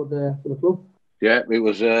winning for the club. Yeah, it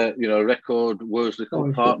was a record Worsley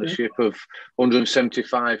Cup partnership of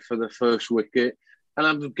 175 for the first wicket, and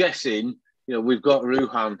I'm guessing, you know, we've got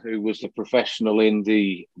Ruhan, who was the professional in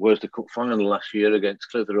the Worsley Cup final last year against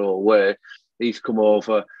Clitheroe away. He's come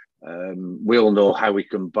over. We all know how he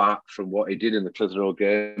can bat from what he did in the Clitheroe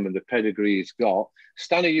game and the pedigree he's got.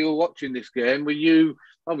 Stanley, you were watching this game. Were you,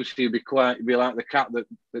 obviously, you'd be like the cat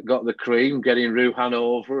that got the cream, getting Ruhan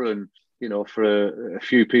over, and, you know, for a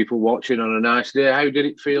few people watching on a nice day. How did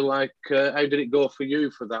it feel like? How did it go for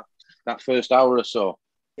you for that first hour or so?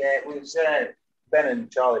 Yeah, it was Ben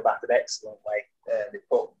and Charlie batted excellently. They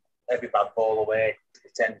put every bad ball away. They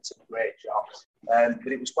tended some great shots.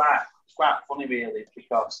 But it was quite funny, really,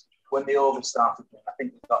 because when the over started, I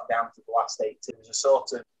think we got down to the last 8. It was a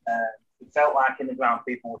sort of, it felt like in the ground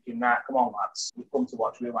people were thinking, right, come on, lads, we've come to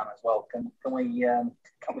watch Ruhan as well. Can we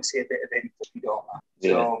see a bit of him if you don't mind?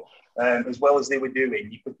 Yeah. So, as well as they were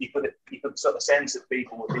doing, you could sort of sense that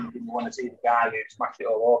people were thinking, we want to see the guy who smashed it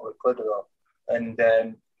all over at Clitheroe. And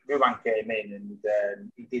Ruhan came in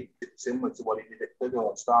and he did similar to what he did at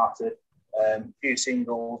Clitheroe. Started, few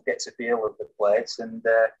singles, gets a feel of the place, and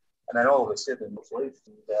then all of a sudden it's loose.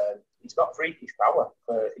 And he's got freakish power.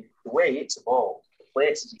 The way he hits the ball, the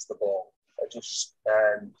places he hits the ball are just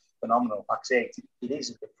phenomenal. Like I say, it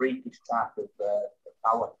is a freakish type of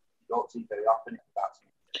power. You don't see very often.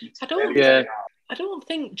 I don't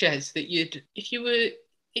think, Jez, that if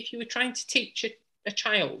you were trying to teach a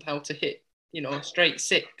child how to hit, a straight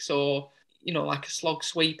six or, like a slog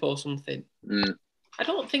sweep or something, I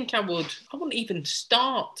don't think I wouldn't even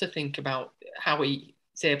start to think about how he's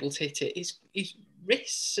able to hit it. His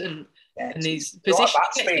wrists and his position.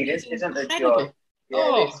 That speed, isn't it, Joe?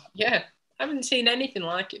 Yeah. I haven't seen anything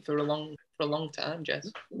like it for a long time,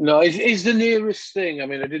 Jez. No, he's the nearest thing. I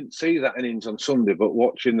mean, I didn't see that innings on Sunday, but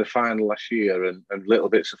watching the final last year and little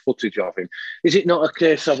bits of footage of him, is it not a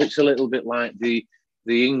case of it's a little bit like the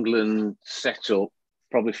England setup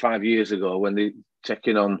probably 5 years ago when they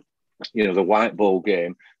taking on, the white ball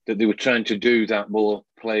game, that they were trying to do that more,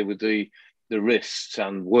 play with the wrists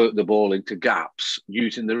and work the ball into gaps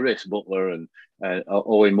using the wrist, Butler and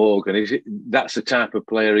Owen Morgan. That's the type of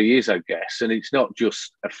player he is, I guess, and it's not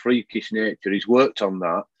just a freakish nature. He's worked on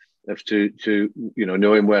that to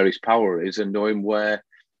knowing where his power is and knowing where,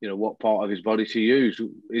 what part of his body to use.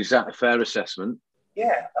 Is that a fair assessment?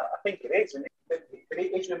 Yeah, I think it is, and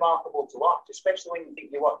it is remarkable to watch, especially when you think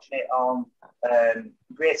you're watching it on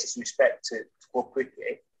greatest respect to club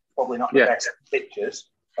cricket, probably not the best pictures,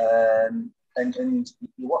 and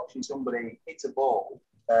you're watching somebody hit a ball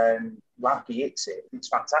like he hits it. It's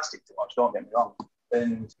fantastic to watch, don't get me wrong.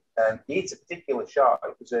 And he hits a particular shot.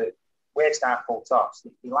 It was a waist high full toss.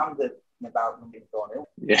 He landed in about 4-0.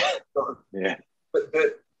 Yeah. But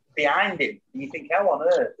behind him, you think, how on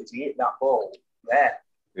earth has he hit that ball there?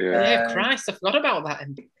 Yeah, Christ, I forgot about that.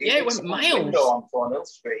 It went miles. On 4-0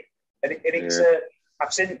 Street. And it's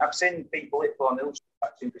I've seen people hit 4-0 Street.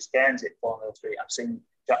 I've seen Chris Cairns hit 4-0 Street. I've seen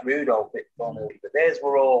Jack Rudolph hit 4-0. But theirs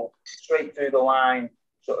were all straight through the line,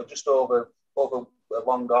 sort of just over long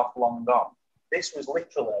off. This was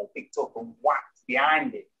literally picked up and whacked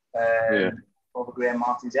behind it over Graham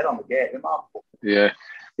Martin's head on the gate. Remarkable. Yeah,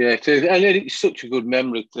 it is. And it's such a good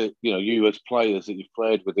memory that, you as players that you've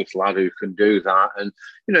played with this lad who can do that. And,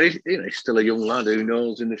 he's still a young lad who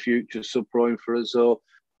knows in the future sub-proing for us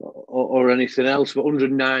or anything else. But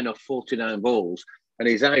 109 or 49 balls and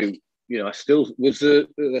he's out. I still was. I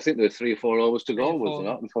think there were 3 or 4 overs to go.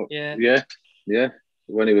 Was that? Yeah.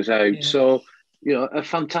 When he was out. Yeah. So a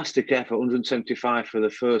fantastic effort. 175 for the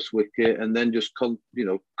first wicket, and then just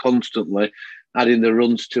constantly adding the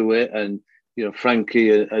runs to it, and Frankie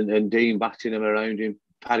and Dean batting him around him.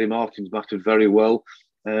 Paddy Martin's batted very well,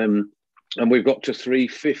 and we've got to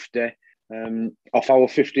 350 off our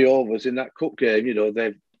 50 overs in that cup game.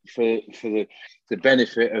 They've for the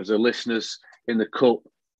benefit of the listeners in the cup.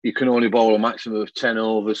 You can only bowl a maximum of 10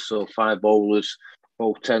 overs, so 5 bowlers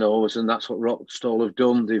bowl 10 overs, and that's what Rawtenstall have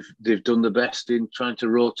done. They've done the best in trying to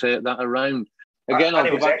rotate that around. Again, I'll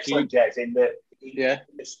go back to you, Jez, in that he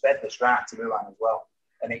just sped the strike to Mulan as well,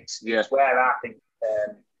 and it's where I think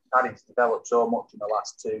Paddy's developed so much in the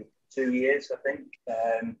last two years. I think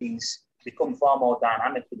he's become far more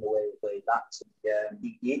dynamic in the way he played that.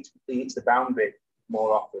 He hits the boundary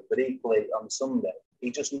more often, but equally on Sunday, he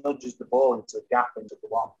just nudges the ball into the gap into the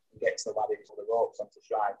one and gets the lad into the ropes onto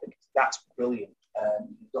strike. And that's brilliant.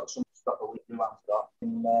 You've got some got the lead Mulan's got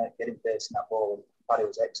and getting facing that ball. And Paddy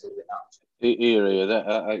was excellent in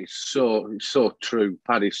that. It's so true.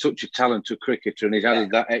 Paddy's such a talented cricketer, and he's added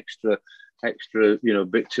that extra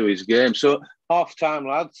bit to his game. So half time,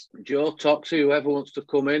 lads. Joe, Toxy, whoever wants to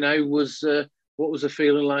come in. What was the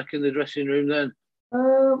feeling like in the dressing room then?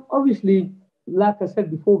 Obviously, like I said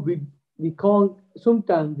before, we can't.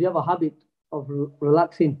 Sometimes we have a habit of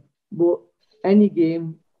relaxing, but any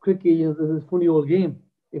game, cricket, is a funny old game.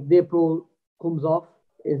 If their pro comes off,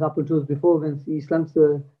 it's happened to us before when East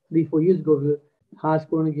Lancaster 3-4 years ago, high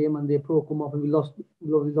scoring game and their pro come off and we lost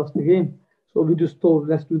the game. So we just thought,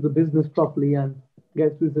 let's do the business properly and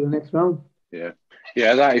get through to the next round. Yeah,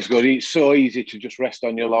 that is good. It's so easy to just rest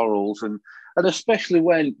on your laurels, and especially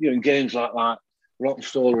when in games like that,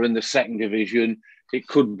 Rawtenstall are in the second division. It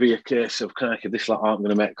could be a case of, this lot aren't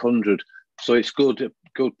going to make 100. So it's good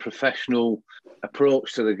professional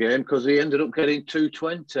approach to the game, because he ended up getting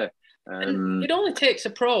 220. And it only takes a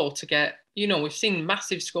pro to get, we've seen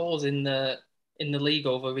massive scores in the league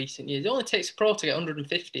over recent years. It only takes a pro to get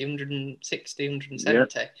 150, 160,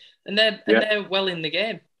 170. Yeah. And they're well in the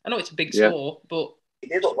game. I know it's a big score, but... He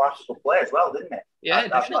did look like a good player as well, didn't he? Yeah,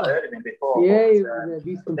 definitely. I've not heard of him before. Yeah, he was a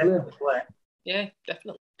decent player. Yeah,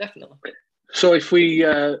 definitely. So if we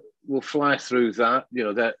will fly through that,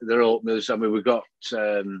 their openers. I mean, we've got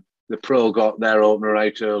the Pro got their opener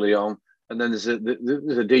out early on, and then there's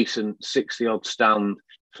a decent 60-odd stand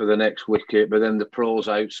for the next wicket, but then the Pro's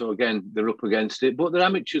out, so again, they're up against it. But the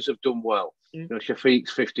amateurs have done well. You know,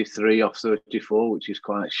 Shafiq's 53 off 34, which is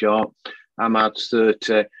quite sharp. Ahmad's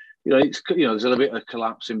 30. There's a little bit of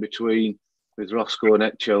collapse in between with Roscoe and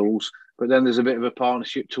Etchells, but then there's a bit of a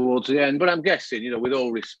partnership towards the end. But I'm guessing, with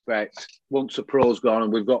all respect, once the Pro's gone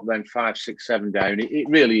and we've got them 5, 6, 7 down, it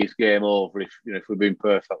really is game over if we're being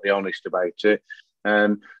perfectly honest about it.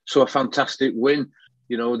 So a fantastic win.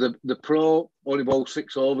 The Pro only bowled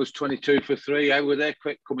 6 overs, 22 for 3. How were they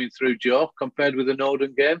quick coming through, Joe, compared with the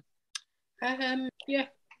Northern game? Yeah.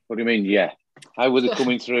 What do you mean, yeah? How were they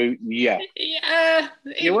coming through? Yeah. Yeah.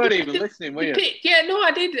 You weren't even listening, were you? Yeah, no,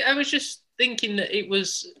 I did. I was just thinking that it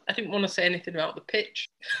was... I didn't want to say anything about the pitch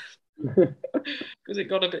because it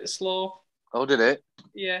got a bit slow. Oh, did it?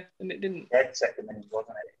 Yeah, and it didn't... Dead second innings,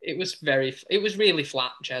 wasn't it? It was really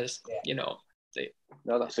flat, Jez. Yeah.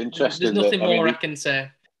 No, that's interesting. There's nothing more I can say.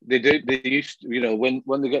 They do. They used to,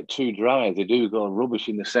 when they get too dry, they do go rubbish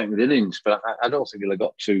in the second innings. But I don't think they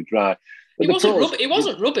got too dry. But it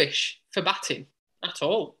wasn't rubbish for batting at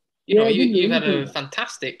all. You had a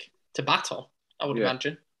fantastic to bat on, I would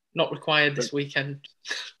imagine. Not required this weekend.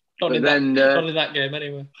 Not in that game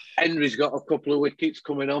anyway. Henry's got a couple of wickets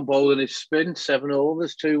coming on, bowling his spin, 7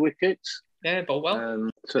 overs, 2 wickets. Yeah, bowled well.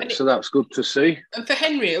 So that's good to see. And for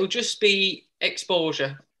Henry, it'll just be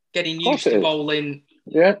exposure, getting used to bowling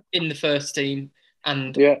in the first team.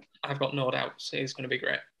 And I've got no doubts he's going to be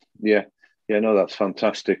great. Yeah, no, that's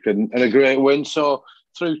fantastic. And a great win. So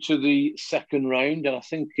through to the second round, and I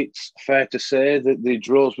think it's fair to say that the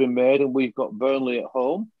draw's been made and we've got Burnley at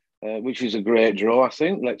home, which is a great draw, I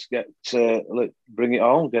think. Let's bring it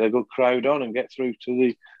on, get a good crowd on and get through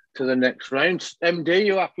to the next round. MD,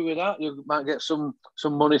 you happy with that? You might get some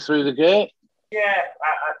money through the gate. Yeah,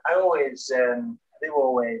 I always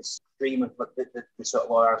dream of the sort of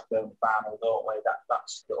Lowerhouse Burnley final, don't we?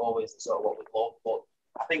 That's always the sort of what we love. But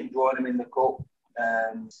I think drawing them in the cup,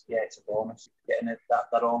 it's a bonus. Getting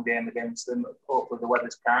that home game against them. Hopefully the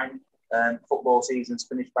weather's kind. Football season's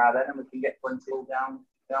finished by then, and we can get plenty down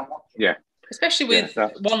watching. Yeah, especially with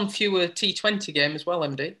one fewer T20 game as well,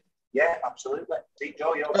 MD. Yeah, absolutely. See,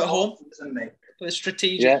 Joe, you're at home, isn't me? For the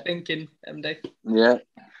strategic thinking, MD. Yeah,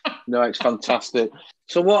 no, it's fantastic.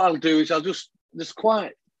 So what I'll do is we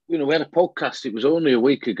had a podcast. It was only a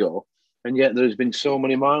week ago, and yet there's been so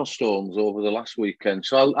many milestones over the last weekend.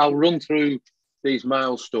 So I'll run through these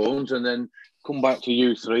milestones and then come back to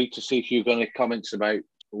you three to see if you've got any comments about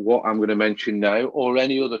what I'm going to mention now or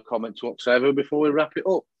any other comments whatsoever before we wrap it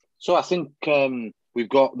up. So I think we've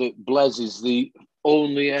got that Blaise is the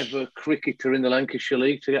only ever cricketer in the Lancashire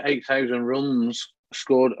League to get 8,000 runs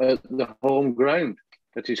scored at the home ground,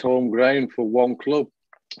 at his home ground for one club.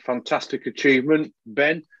 Fantastic achievement.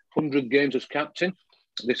 Ben, 100 games as captain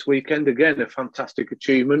this weekend. Again, a fantastic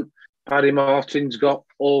achievement. Paddy Martin's got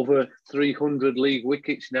over 300 league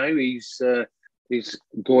wickets now. He's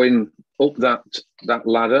going up that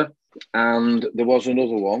ladder. And there was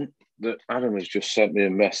another one that Adam has just sent me a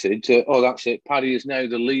message. That's it. Paddy is now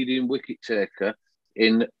the leading wicket taker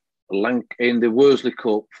in the Worsley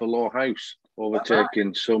Cup for Lowerhouse,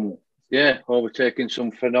 overtaking some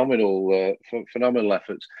phenomenal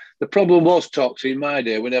efforts. The problem was, Toxy, in my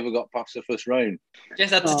day, we never got past the first round.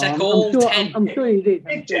 Just had to take all 10. I'm sure you did.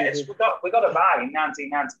 We got a bye in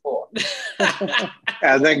 1994.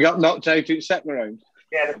 And then got knocked out in second round.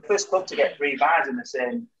 Yeah, the first club to get 3 byes in the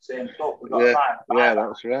same cup. We got a bye. Yeah,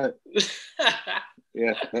 that's right.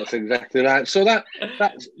 Yeah, that's exactly right. So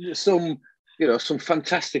that's some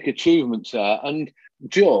fantastic achievements there. And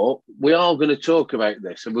Joe, we are going to talk about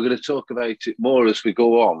this, and we're going to talk about it more as we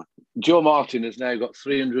go on. Joe Martin has now got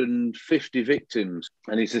 350 victims,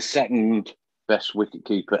 and he's the second best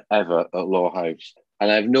wicketkeeper ever at Lowerhouse.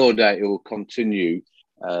 And I have no doubt he will continue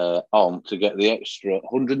on to get the extra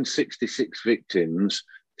 166 victims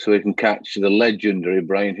so he can catch the legendary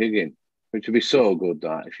Brian Higgin, which would be so good.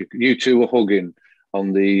 That if you two were hugging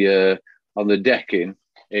on the decking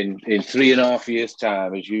in 3.5 years'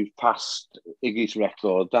 time, as you've passed Iggy's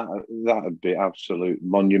record, that would be absolute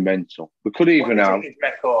monumental. We could even have Iggy's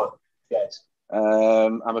record. Yes.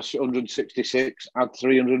 I'm 166. Add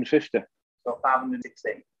 350. So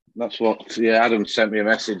 516. That's what. Yeah, Adam sent me a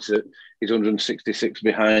message that he's 166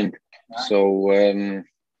 behind. Right. So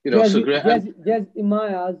so great. Jez, in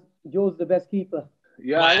my eyes, Joe's the best keeper.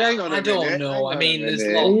 Yeah, I don't know. I mean, there's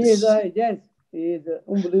lots. He is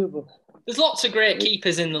unbelievable. There's lots of great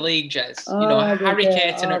keepers in the league, Jez. Harry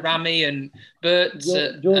Caton at Ramy and Bert's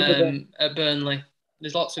at Burnley.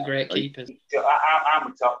 There's lots of great keepers. I'm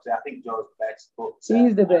a Toxy. I think Joe's the best. But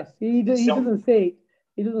he's the best. He doesn't say it.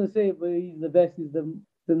 He doesn't say it, but he's the best. He's the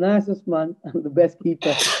nicest man and the best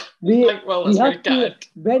keeper.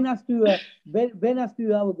 Ben has to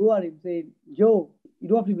have a go at him saying, Joe, you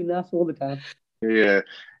don't have to be nice all the time. Yeah.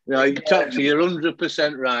 No, Toxy, you're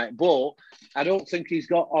 100% right. But I don't think he's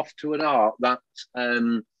got off to an art that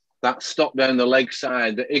stop down the leg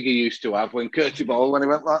side that Iggy used to have when Curty Ball, when he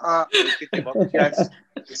went like that, he kicked him on the chest.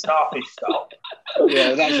 The starfish stop.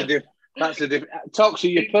 Yeah, that's a different. Toxy,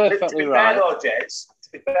 you're perfectly right. To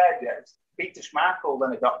be fair, Jez, Peter Schmeichel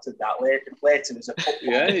then adopted that later as a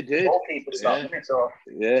football goalkeeper stop, didn't it? So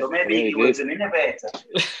maybe he was an innovator.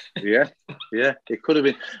 Yeah, it could have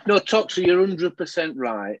been. No, Toxy, you're 100%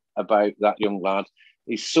 right about that young lad.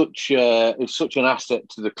 He's such an asset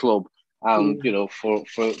to the club, and you know, for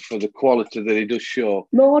the quality that he does show.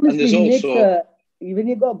 No, honestly, when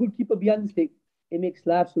you've got a good keeper behind the stick, it makes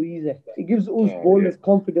life so easy. It gives us bowlers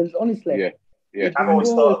confidence, honestly. Yeah. I've always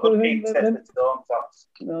thought a good keeper sets the tone, Tox.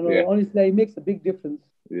 No, honestly, it makes a big difference.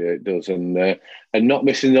 Yeah, it does, and not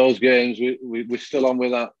missing those games. We're still on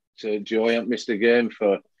with that. Joe, I haven't missed a game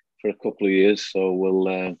for a couple of years, so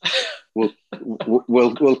we'll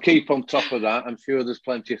keep on top of that. I'm sure there's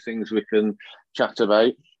plenty of things we can chat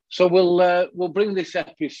about. So we'll bring this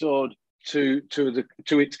episode to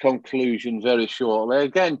its conclusion very shortly.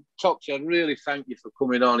 Again, Toxy, I really thank you for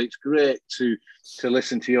coming on. It's great to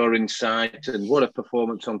listen to your insight, and what a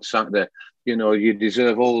performance on Saturday. You know, you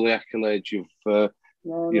deserve all the accolades you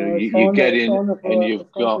get in, and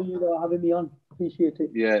you've got. You having me on. Appreciate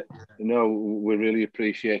it. Yeah, no, we really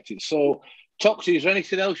appreciate it. So, Toxy, is there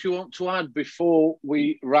anything else you want to add before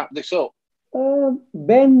we wrap this up?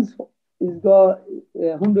 He's got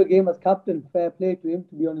 100 games as captain. Fair play to him,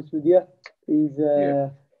 to be honest with you.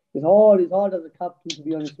 It's hard as a captain, to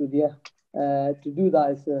be honest with you. To do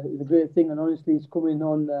that is a great thing, and honestly, he's coming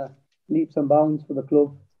on leaps and bounds for the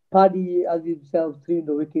club. Paddy has himself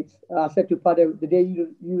 300 wickets. I said to Paddy, the day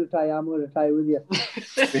you retire, I'm going to retire with you.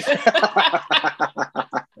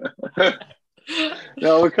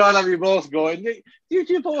 No, we can't have you both going.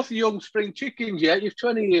 You're both young spring chickens yet. You've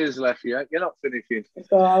 20 years left yet. You're not finishing.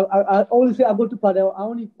 So I always say I go to Paddy. I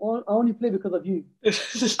only play because of you.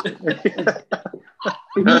 If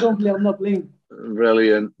you don't play, I'm not playing.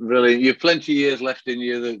 Brilliant. You've plenty of years left in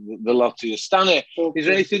you, the lot of you. Stanley, is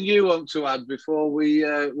there anything you want to add before we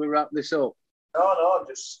wrap this up? No,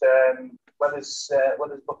 just weather's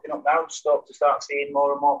booking up now. Start seeing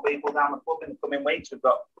more and more people down the pub in the coming weeks. We've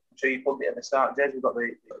got, I'm sure you put it at the start, Jez, we've got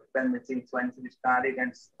the friendly T20 this Friday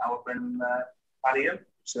against our friend Paddy.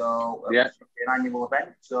 So it's an annual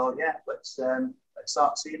event. So let's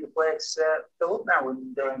start seeing the place fill up now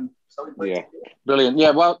and selling places. Yeah, brilliant.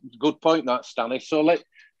 Yeah, well, good point that, Stanley. So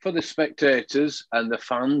for the spectators and the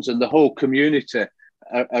fans and the whole community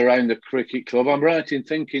around the cricket club, I'm right in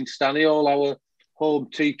thinking, Stanley, all our home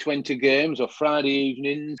T20 games or Friday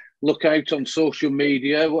evenings, look out on social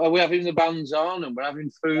media. Are we having the bands on, and we're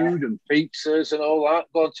having food and pizzas and all that?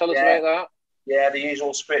 Go on, tell us about that. Yeah, the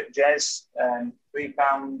usual script, Jez.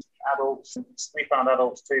 £3 adults,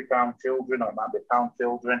 £2 children, or it might be £1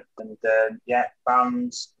 children, and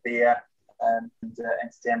bands, beer, and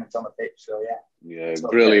entertainment on the pitch. So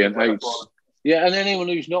brilliant. And anyone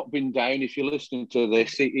who's not been down, if you're listening to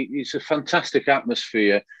this, it's a fantastic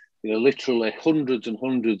atmosphere. You know, literally hundreds and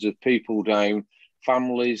hundreds of people down,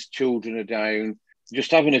 families, children are down,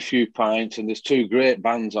 just having a few pints, and there's 2 great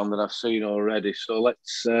bands on that I've seen already. So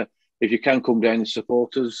let's, if you can, come down and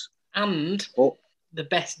support us. And the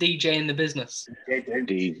best DJ in the business.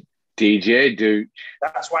 DJ Dooch.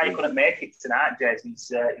 That's why he couldn't make it tonight, Jez.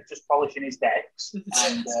 He's just polishing his decks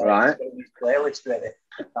and right. Getting his playlist ready.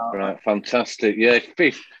 Right, fantastic. Yeah,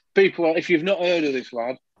 people, if you've not heard of this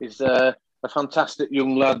lad, he's a fantastic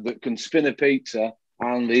young lad that can spin a pizza,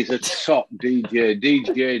 and he's a top DJ.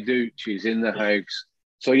 DJ Dooch is in the house.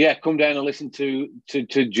 So come down and listen to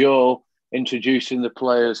Joe introducing the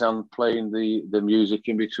players and playing the music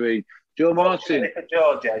in between. Joe Martin. For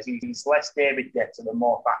Joe, Jez, he's less David Guetta than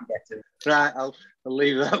more Fat Guetta. Right, I'll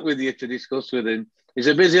leave that with you to discuss with him. He's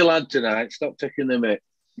a busy lad tonight. Stop taking the mick.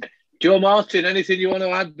 Joe Martin, anything you want to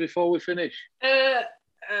add before we finish?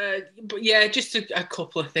 But yeah, just a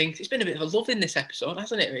couple of things. It's been a bit of a love in this episode,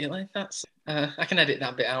 hasn't it? Really, that's I can edit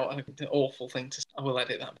that bit out. An awful thing to. I will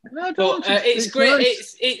edit that bit. No, but it's great.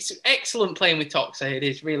 Nice. It's excellent playing with Toxy. It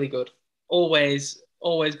is really good. Always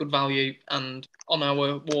good value, and on our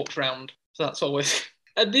walks round. So that's always.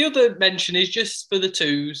 And the other mention is just for the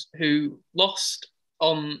twos who lost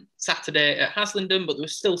on Saturday at Haslingden, but there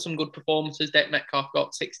was still some good performances. Dave Metcalf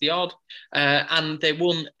got 60 odd, and they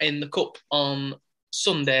won in the cup on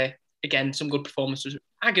Sunday, again, some good performances.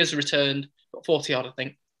 Agger's returned, got 40 odd, I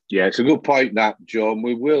think. Yeah, it's a good point, that, John.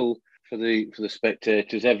 We will, for the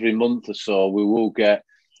spectators, every month or so, we will get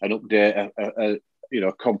an update, a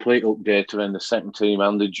complete update around the second team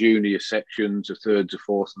and the junior sections, the thirds, the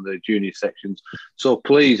fourths, and the junior sections. So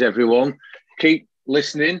please, everyone, keep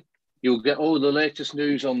listening. You'll get all the latest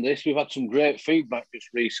news on this. We've had some great feedback just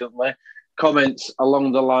recently. Comments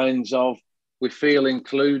along the lines of, we feel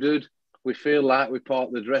included. We feel like we're part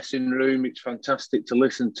of the dressing room. It's fantastic to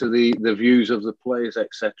listen to the views of the players,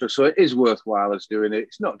 etc. So it is worthwhile us doing it.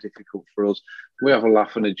 It's not difficult for us. We have a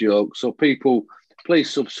laugh and a joke. So people, please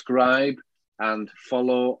subscribe and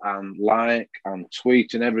follow and like and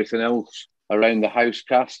tweet and everything else around the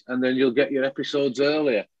Housecast, and then you'll get your episodes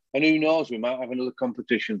earlier. And who knows, we might have another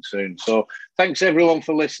competition soon. So thanks everyone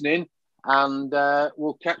for listening, and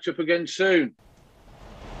we'll catch up again soon.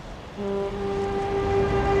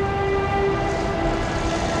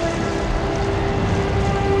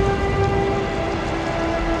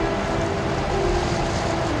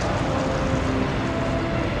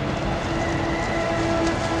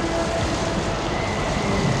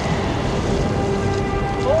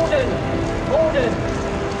 Order!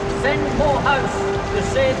 Send more house to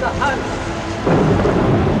save the house!